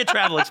 don't forget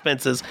travel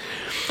expenses.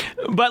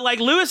 But like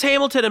Lewis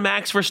Hamilton and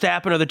Max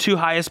Verstappen are the two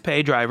highest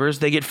paid drivers.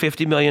 They get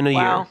 $50 million a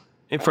year.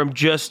 From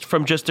just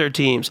their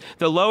teams.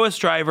 The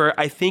lowest driver,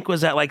 I think,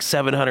 was at like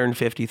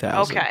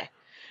 $750,000.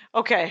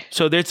 Okay.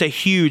 So there's a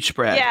huge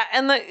spread. Yeah,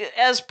 and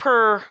as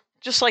per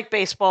just like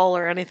baseball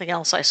or anything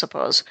else, I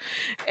suppose.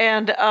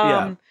 And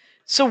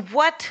so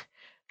what?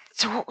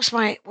 So what was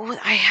I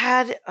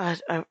had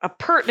a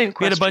pertinent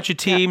question. We had a bunch of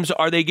teams. Yeah.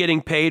 Are they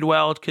getting paid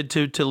well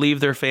to leave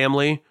their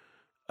family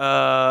for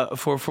a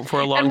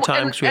long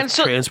time? Because we have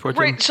to transport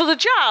them. Right. So the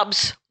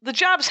jobs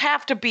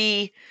have to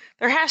be.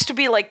 There has to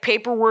be like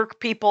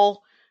paperwork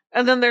people,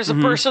 and then there's a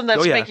person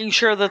that's making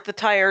sure that the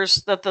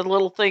tires, that the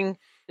little thing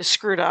is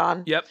screwed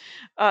on. Yep.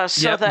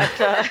 So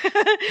that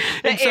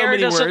the air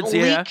doesn't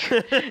leak.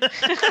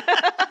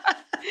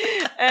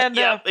 And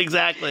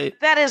exactly.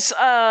 That is,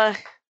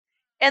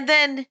 and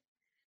then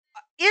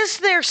is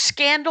there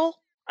scandal?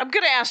 I'm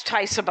going to ask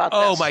Tice about this.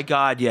 Oh my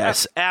God,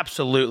 yes,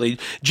 absolutely.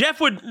 Jeff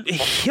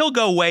he'll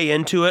go way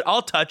into it.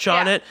 I'll touch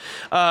on it.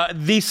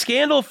 The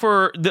scandal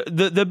for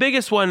the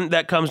biggest one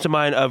that comes to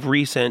mind of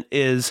recent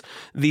is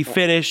the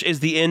finish,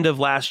 is the end of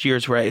last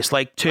year's race,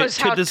 like to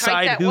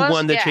decide who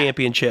won the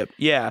championship.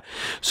 Yeah.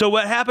 So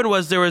what happened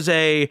was there was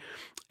a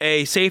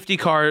safety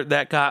car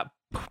that got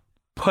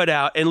put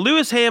out, and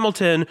Lewis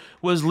Hamilton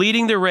was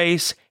leading the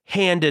race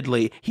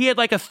handedly. He had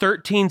like a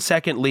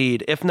 13-second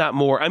lead, if not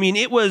more. I mean,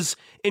 it was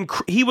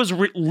he was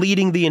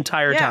leading the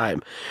entire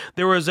time.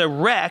 There was a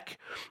wreck,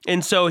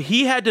 and so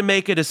he had to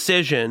make a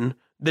decision.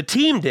 The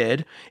team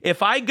did.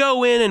 If I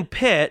go in and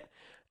pit,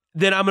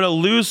 then I'm going to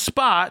lose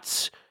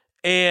spots,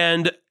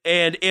 and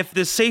if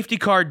the safety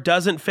car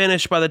doesn't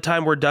finish by the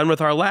time we're done with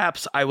our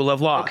laps, I will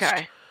have lost.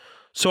 Okay.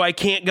 So I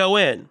can't go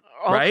in.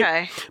 Right?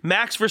 Okay.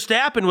 Max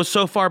Verstappen was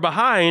so far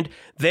behind,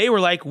 they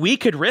were like, we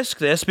could risk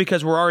this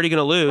because we're already going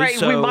to lose. Right,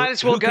 so we might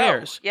as well who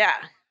cares? Yeah.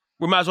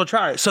 We might as well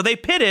try it. So they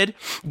pitted,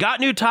 got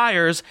new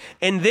tires,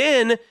 and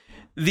then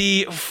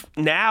the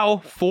now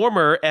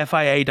former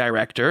FIA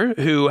director,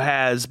 who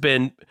has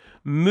been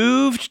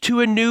moved to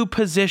a new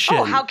position.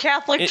 Oh, how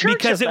Catholic Church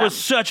because it was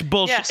such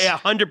bullshit. Yes. Yeah,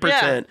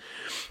 100%.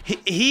 Yeah.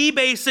 He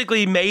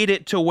basically made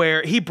it to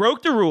where he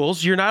broke the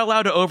rules. You're not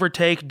allowed to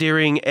overtake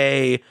during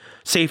a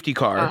safety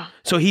car.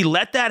 So he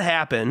let that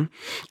happen.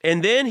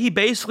 And then he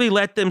basically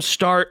let them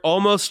start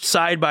almost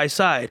side by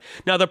side.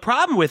 Now, the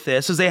problem with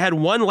this is they had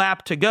one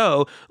lap to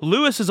go.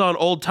 Lewis is on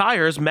old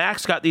tires.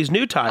 Max got these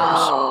new tires.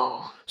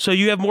 Oh. So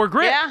you have more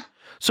grip. Yeah.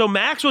 So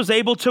Max was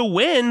able to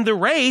win the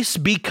race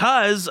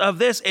because of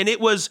this. And it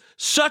was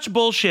such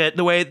bullshit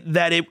the way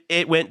that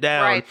it went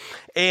down. Right.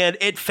 And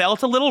it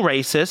felt a little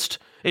racist.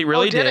 It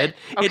really did.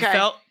 Okay. It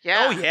felt,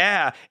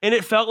 and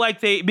it felt like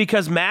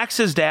because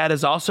Max's dad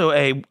is also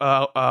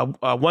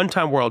a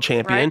one-time world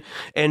champion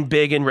and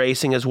big in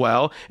racing as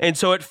well. And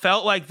so it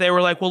felt like they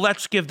were like, well,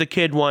 let's give the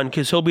kid one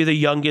because he'll be the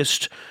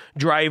youngest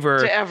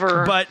driver to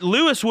ever. But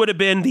Lewis would have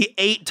been the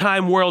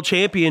 8-time world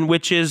champion,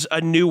 which is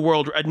a new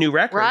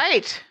record.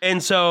 Right.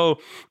 And so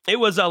it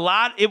was a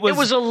lot. It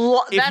was a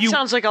lot. That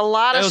sounds like a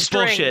lot of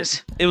strings.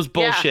 Bullshit. It was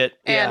bullshit.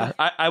 Yeah.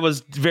 I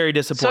was very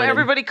disappointed. So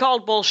everybody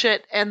called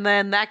bullshit, and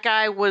then that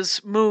guy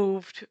was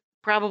moved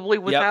probably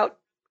without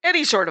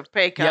any sort of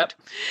pay cut.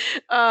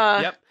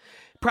 Yep.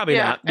 Probably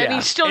not. Yeah. And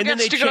he still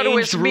gets to go to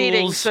his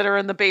meetings that are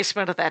in the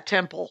basement of that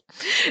temple.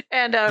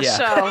 And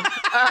so...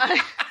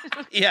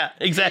 yeah,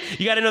 exactly.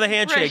 You got to know the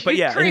handshake, but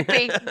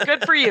Creepy.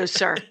 Good for you,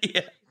 sir.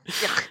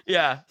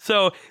 Yeah.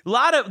 So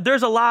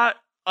there's a lot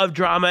of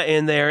drama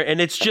in there, and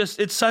it's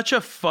such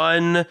a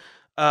fun...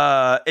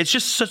 it's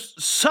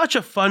just such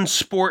a fun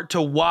sport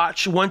to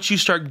watch once you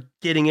start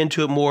getting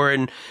into it more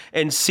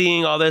and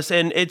seeing all this.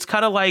 And it's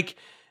kind of like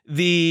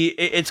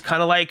it's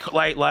kind of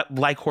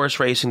like horse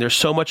racing. There's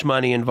so much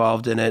money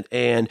involved in it,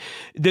 and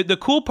the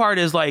cool part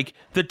is like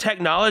the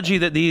technology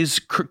that these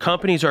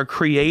companies are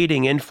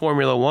creating in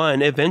Formula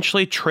One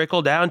eventually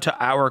trickle down to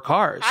our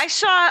cars. I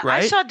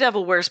saw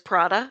Devil Wears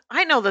Prada.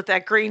 I know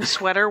that green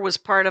sweater was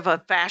part of a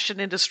fashion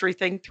industry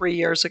thing 3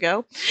 years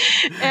ago,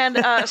 and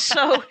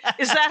so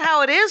is that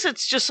how it is?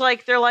 It's just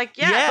like they're like,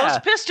 those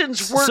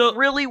pistons work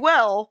really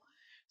well,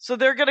 so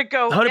they're gonna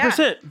go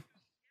 100%.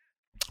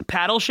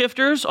 Paddle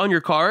shifters on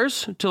your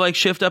cars to like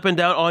shift up and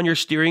down on your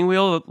steering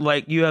wheel.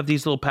 Like you have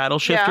these little paddle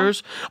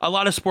shifters. A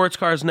lot of sports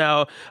cars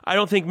now, I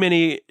don't think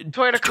many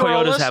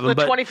Toyotas have them, the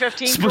but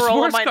 2015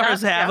 Corolla sports might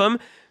cars not. have them.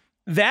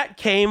 That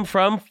came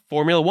from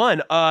Formula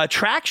One.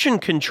 Traction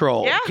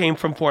control came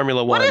from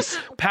Formula One.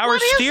 Power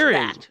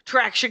steering. Is that?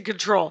 Traction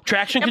control.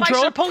 Traction Am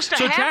control. I supposed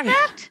to have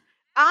that?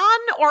 On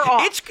or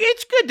off? It's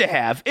good to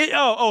have.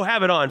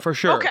 Have it on for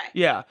sure. Okay.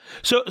 Yeah.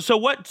 So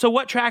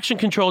what traction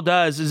control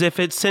does is if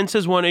it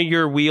senses one of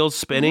your wheels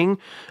spinning,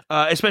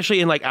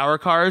 especially in like our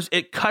cars,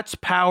 it cuts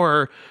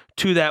power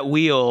to that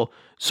wheel.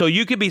 So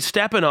you could be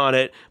stepping on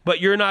it, but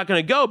you're not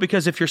going to go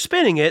because if you're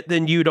spinning it,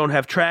 then you don't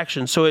have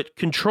traction. So it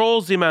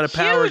controls the amount of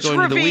power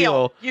going to the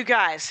wheel. You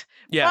guys.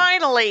 Yeah.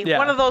 Finally,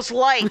 one of those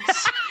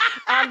lights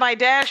on my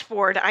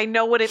dashboard. I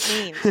know what it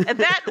means. And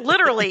that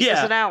literally is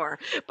an hour.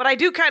 But I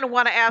do kind of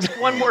want to ask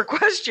one more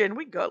question.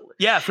 We go.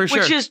 Yeah, for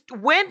sure. Which is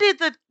when did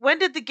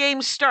the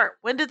game start?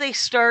 When did they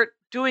start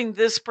doing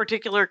this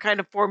particular kind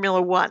of Formula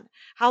One?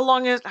 How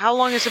long has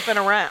it been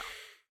around?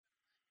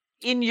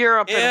 In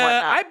Europe and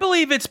whatnot. I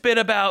believe it's been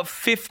about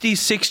 50,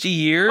 60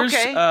 years.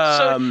 Okay.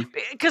 So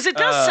because it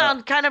does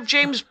sound kind of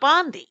James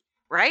Bondy,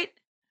 right?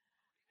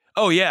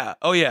 Oh yeah.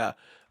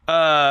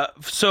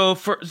 So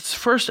for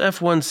first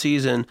F1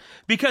 season,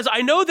 because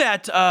I know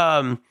that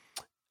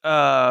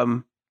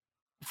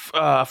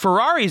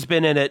Ferrari's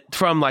been in it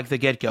from like the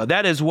get-go.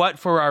 That is what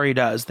Ferrari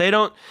does. They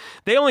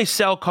only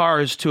sell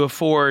cars to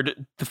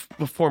afford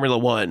the Formula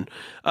One.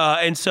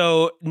 And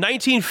so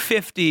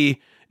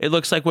 1950, it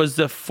looks like was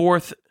the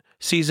fourth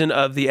season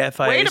of the FIA. Wait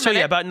a minute. So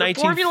yeah, about the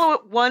Formula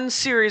One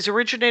series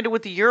originated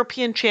with the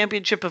European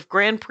Championship of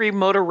Grand Prix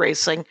Motor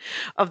Racing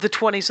of the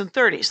 20s and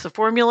 30s. The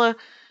formula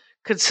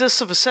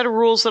consists of a set of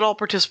rules that all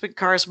participant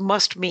cars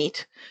must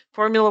meet.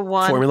 Formula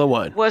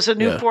One was a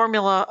new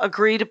formula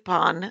agreed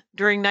upon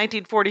during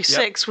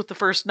 1946 with the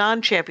first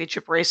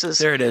non-championship races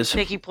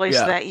taking place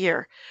that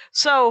year.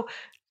 So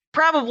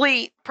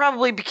probably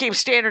became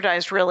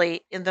standardized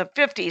really in the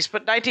 50s,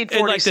 but 1946.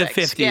 In like the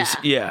 50s,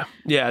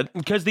 yeah.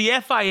 Because the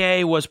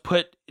FIA was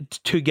put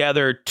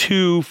together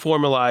to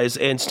formalize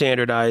and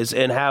standardize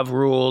and have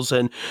rules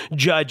and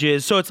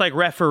judges. So it's like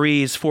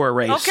referees for a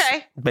race.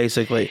 Okay.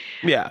 Basically.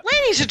 Yeah.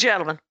 Ladies and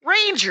gentlemen,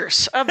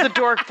 Rangers of the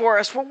Dork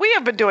Forest, what we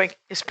have been doing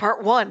is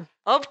part 1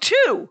 of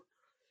 2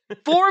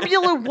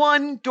 Formula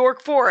One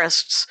Dork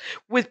Forests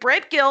with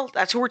Brent Gill.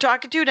 That's who we're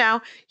talking to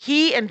now.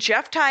 He and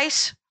Jeff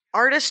Tice,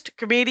 artist,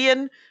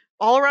 comedian,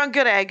 all around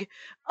good egg,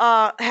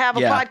 have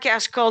a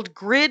podcast called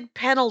Grid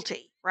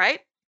Penalty, right?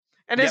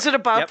 And is it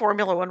about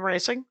Formula One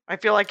racing? I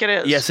feel like it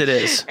is. Yes, it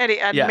is. And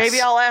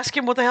maybe I'll ask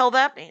him what the hell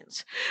that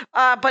means.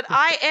 But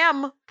I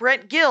am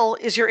Brent Gill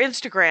is your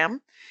Instagram.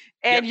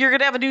 And you're going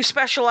to have a new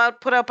special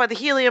put out by the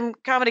Helium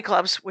Comedy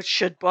Clubs, which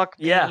should book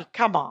me. Yeah.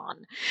 Come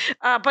on.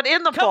 But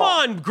in the fall.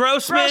 Come on,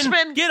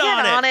 Grossman. Get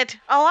on it.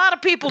 A lot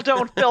of people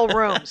don't fill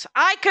rooms.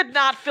 I could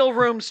not fill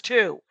rooms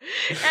too.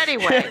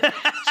 Anyway,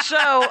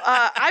 so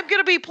I'm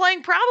going to be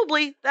playing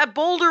probably that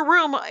Boulder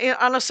room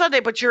on a Sunday,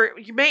 but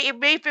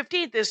May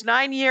 15th is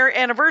 9-year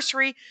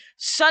anniversary.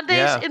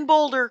 Sundays in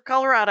Boulder,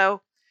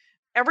 Colorado.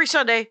 Every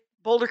Sunday,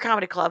 Boulder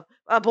Comedy Club,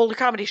 Boulder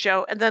Comedy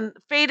Show. And then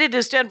Faded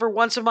is Denver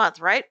once a month,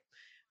 right?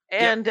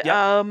 And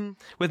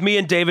with me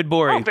and David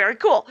Bory. Oh, very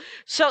cool.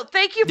 So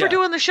thank you for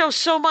doing the show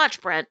so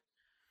much, Brent.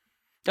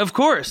 Of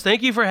course.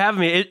 Thank you for having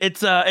me.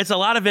 It's a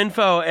lot of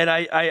info, and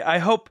I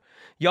hope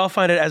y'all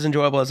find it as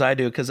enjoyable as I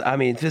do, because I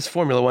mean, this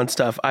Formula One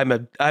stuff,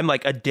 I'm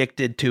like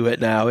addicted to it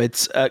now.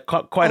 It's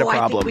quite a problem.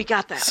 I think we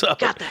got that. We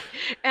got that.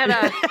 And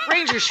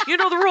Rangers, you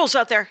know the rules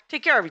out there.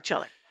 Take care of each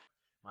other.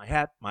 My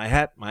hat, my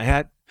hat, my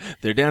hat.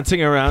 They're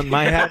dancing around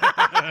my hat.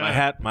 My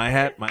hat, my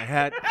hat, my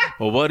hat.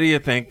 Well, what do you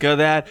think of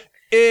that?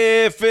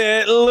 If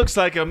it looks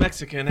like a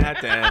Mexican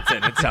hat dance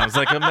and it sounds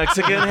like a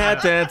Mexican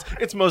hat dance,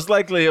 it's most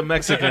likely a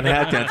Mexican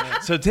hat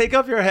dance. So take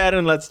off your hat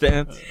and let's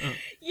dance.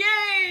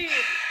 Yay!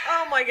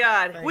 Oh my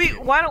God.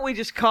 Why don't we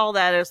just call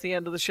that as the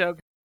end of the show?